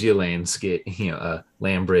Beringia landscape,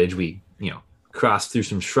 land bridge. We, crossed through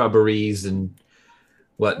some shrubberies and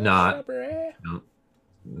whatnot.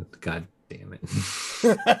 God damn it.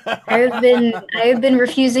 I have been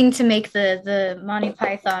refusing to make the Monty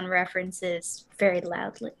Python references very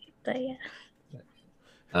loudly, but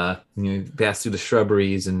yeah. Pass through the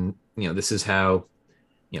shrubberies, and this is how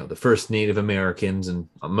the first Native Americans and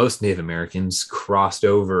most Native Americans crossed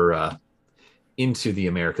over into the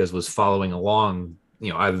Americas, was following along,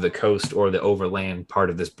 either the coast or the overland part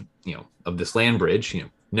of this, of this land bridge.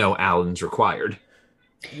 No Allens required.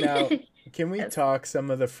 Now, can we talk some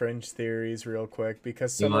of the fringe theories real quick?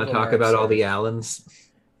 Because you want to talk about all the Allens?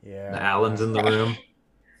 Yeah, the Allens in the room.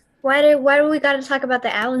 Why do we got to talk about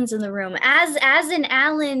the Allens in the room? As an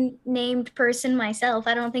Allen named person myself,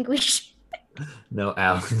 I don't think we should. No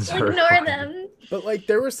Allens. Ignore them. But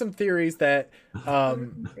there were some theories that,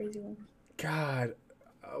 God,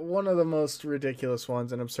 one of the most ridiculous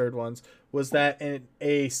ones and absurd ones was that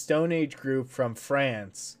a Stone Age group from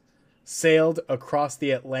France sailed across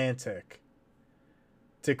the Atlantic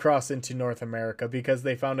to cross into North America because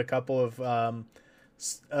they found a couple of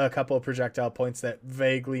projectile points that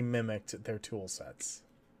vaguely mimicked their tool sets.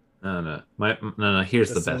 No.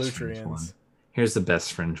 Here's the best fringe one. Here's the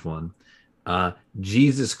best fringe one.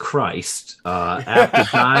 Jesus Christ, after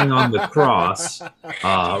dying on the cross,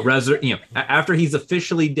 after he's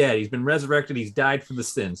officially dead, he's been resurrected, he's died for the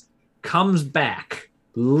sins, comes back,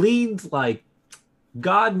 leads like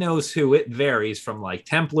God knows who. It varies from like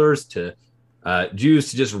Templars to Jews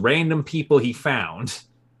to just random people he found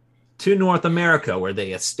to North America, where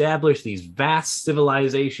they established these vast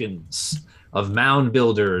civilizations of mound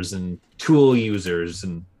builders and tool users,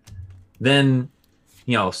 and then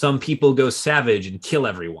some people go savage and kill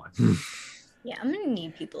everyone. Yeah, I'm gonna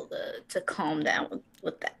need people to calm down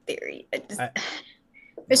with that theory.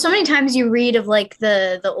 There's so many times you read of like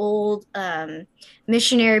the old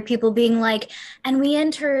missionary people being like, and we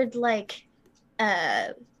entered like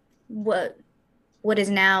what is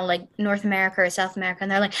now like North America or South America,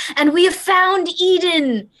 and they're like, and we have found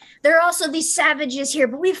Eden. There are also these savages here,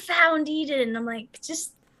 but we found Eden. And I'm like,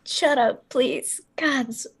 just shut up, please.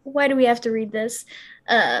 God, why do we have to read this?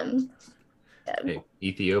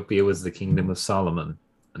 Ethiopia was the kingdom of Solomon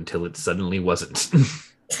until it suddenly wasn't.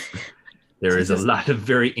 There is a lot of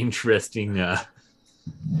very interesting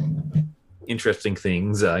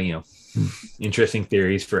things, interesting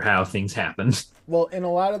theories for how things happened. Well, in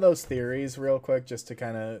a lot of those theories, real quick, just to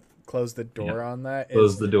kind of close the door on that.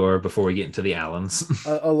 Close the door before we get into the Allens.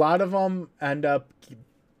 A lot of them end up...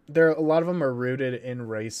 a lot of them are rooted in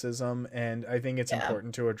racism, and I think it's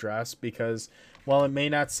important to address because while it may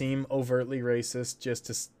not seem overtly racist just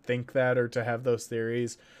to think that or to have those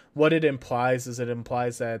theories, what it implies is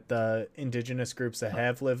that the indigenous groups that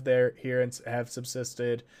have lived here and have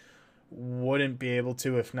subsisted wouldn't be able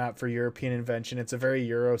to if not for European invention. It's a very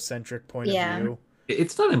Eurocentric point of view.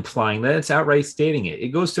 It's not implying that, it's outright stating it. It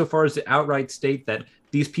goes so far as to outright state that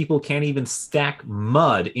these people can't even stack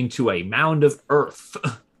mud into a mound of earth.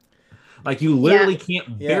 Like, you literally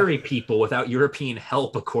can't bury people without European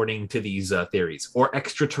help, according to these theories, or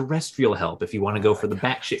extraterrestrial help if you want to go for the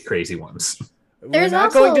batshit crazy ones. We're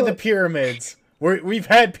not going to the pyramids. We've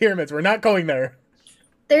had pyramids. We're not going there.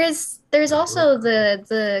 there's also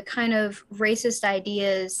the kind of racist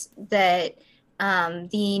ideas that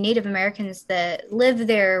the Native Americans that live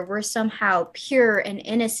there were somehow pure and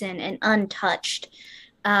innocent and untouched.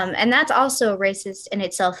 And that's also racist in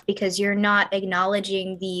itself because you're not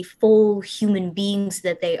acknowledging the full human beings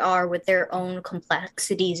that they are with their own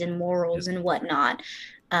complexities and morals and whatnot.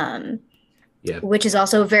 Um, which is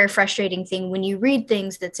also a very frustrating thing when you read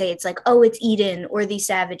things that say it's like, oh, it's Eden or these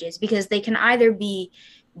savages, because they can either be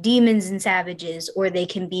demons and savages or they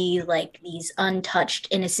can be like these untouched,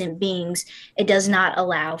 innocent beings. It does not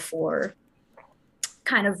allow for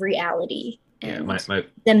kind of reality and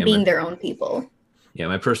them being their own people. Yeah,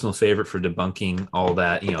 my personal favorite for debunking all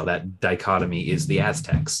that, that dichotomy is the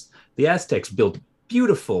Aztecs. The Aztecs built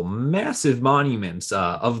beautiful, massive monuments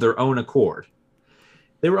of their own accord.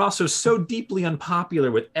 They were also so deeply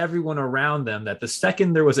unpopular with everyone around them that the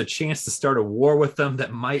second there was a chance to start a war with them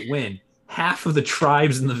that might win, half of the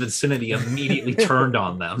tribes in the vicinity immediately turned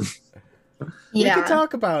on them. We can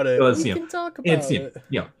talk about it. We can talk about it.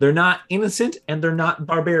 They're not innocent and they're not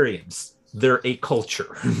barbarians. They're a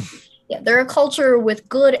culture. Yeah, they're a culture with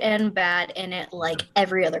good and bad in it, like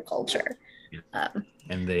every other culture.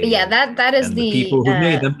 And they, that is the people who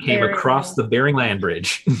made them came across the Bering Land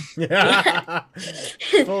Bridge. Full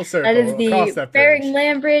circle. That is the Bering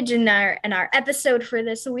Land Bridge in our episode for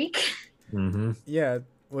this week. Mm-hmm. Yeah,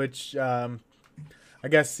 which I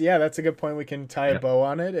guess that's a good point. We can tie a bow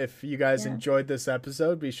on it. If you guys enjoyed this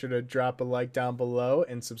episode, be sure to drop a like down below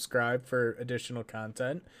and subscribe for additional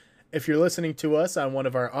content. If you're listening to us on one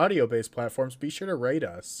of our audio-based platforms, be sure to rate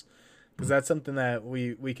us, because that's something that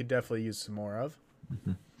we could definitely use some more of.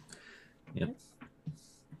 Mm-hmm. Yep.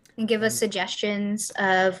 And give us suggestions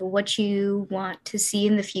of what you want to see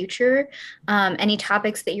in the future, any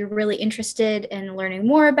topics that you're really interested in learning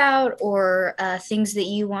more about, or things that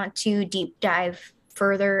you want to deep dive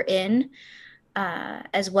further in,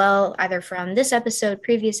 as well, either from this episode,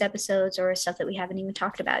 previous episodes, or stuff that we haven't even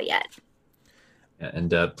talked about yet.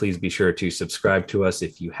 And please be sure to subscribe to us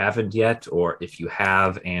if you haven't yet, or if you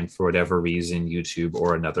have, and for whatever reason, YouTube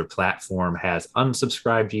or another platform has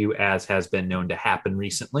unsubscribed you, as has been known to happen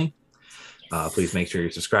recently. Please make sure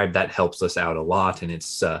you're subscribed. That helps us out a lot, and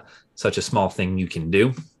it's such a small thing you can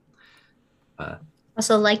do.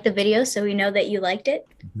 Also, like the video so we know that you liked it.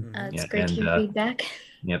 It's great to hear feedback.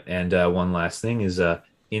 Yep. And one last thing is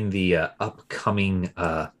in the upcoming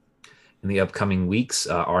weeks,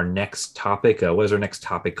 our next topic, what is our next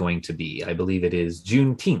topic going to be? I believe it is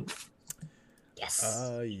Juneteenth. Yes.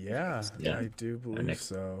 I do believe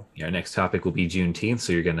so. Yeah, our next topic will be Juneteenth,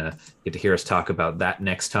 so you're going to get to hear us talk about that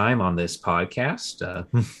next time on this podcast.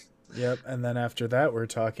 Yep, and then after that, we're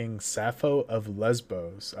talking Sappho of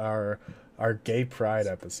Lesbos, our gay pride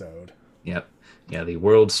episode. Yep. Yeah, the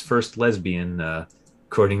world's first lesbian,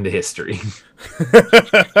 according to history.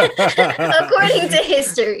 According to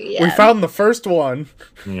history, We found the first one.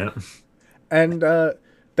 Yeah. And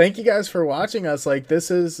thank you guys for watching us. Like, this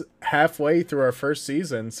is halfway through our first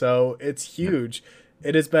season, so it's huge.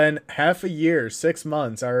 It has been half a year, 6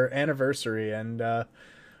 months, our anniversary, and we've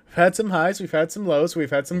had some highs, we've had some lows,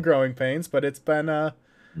 we've had some growing pains, but it's been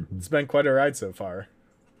quite a ride so far.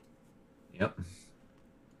 Yep.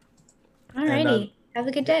 Alrighty. Have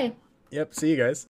a good day. Yep. See you guys.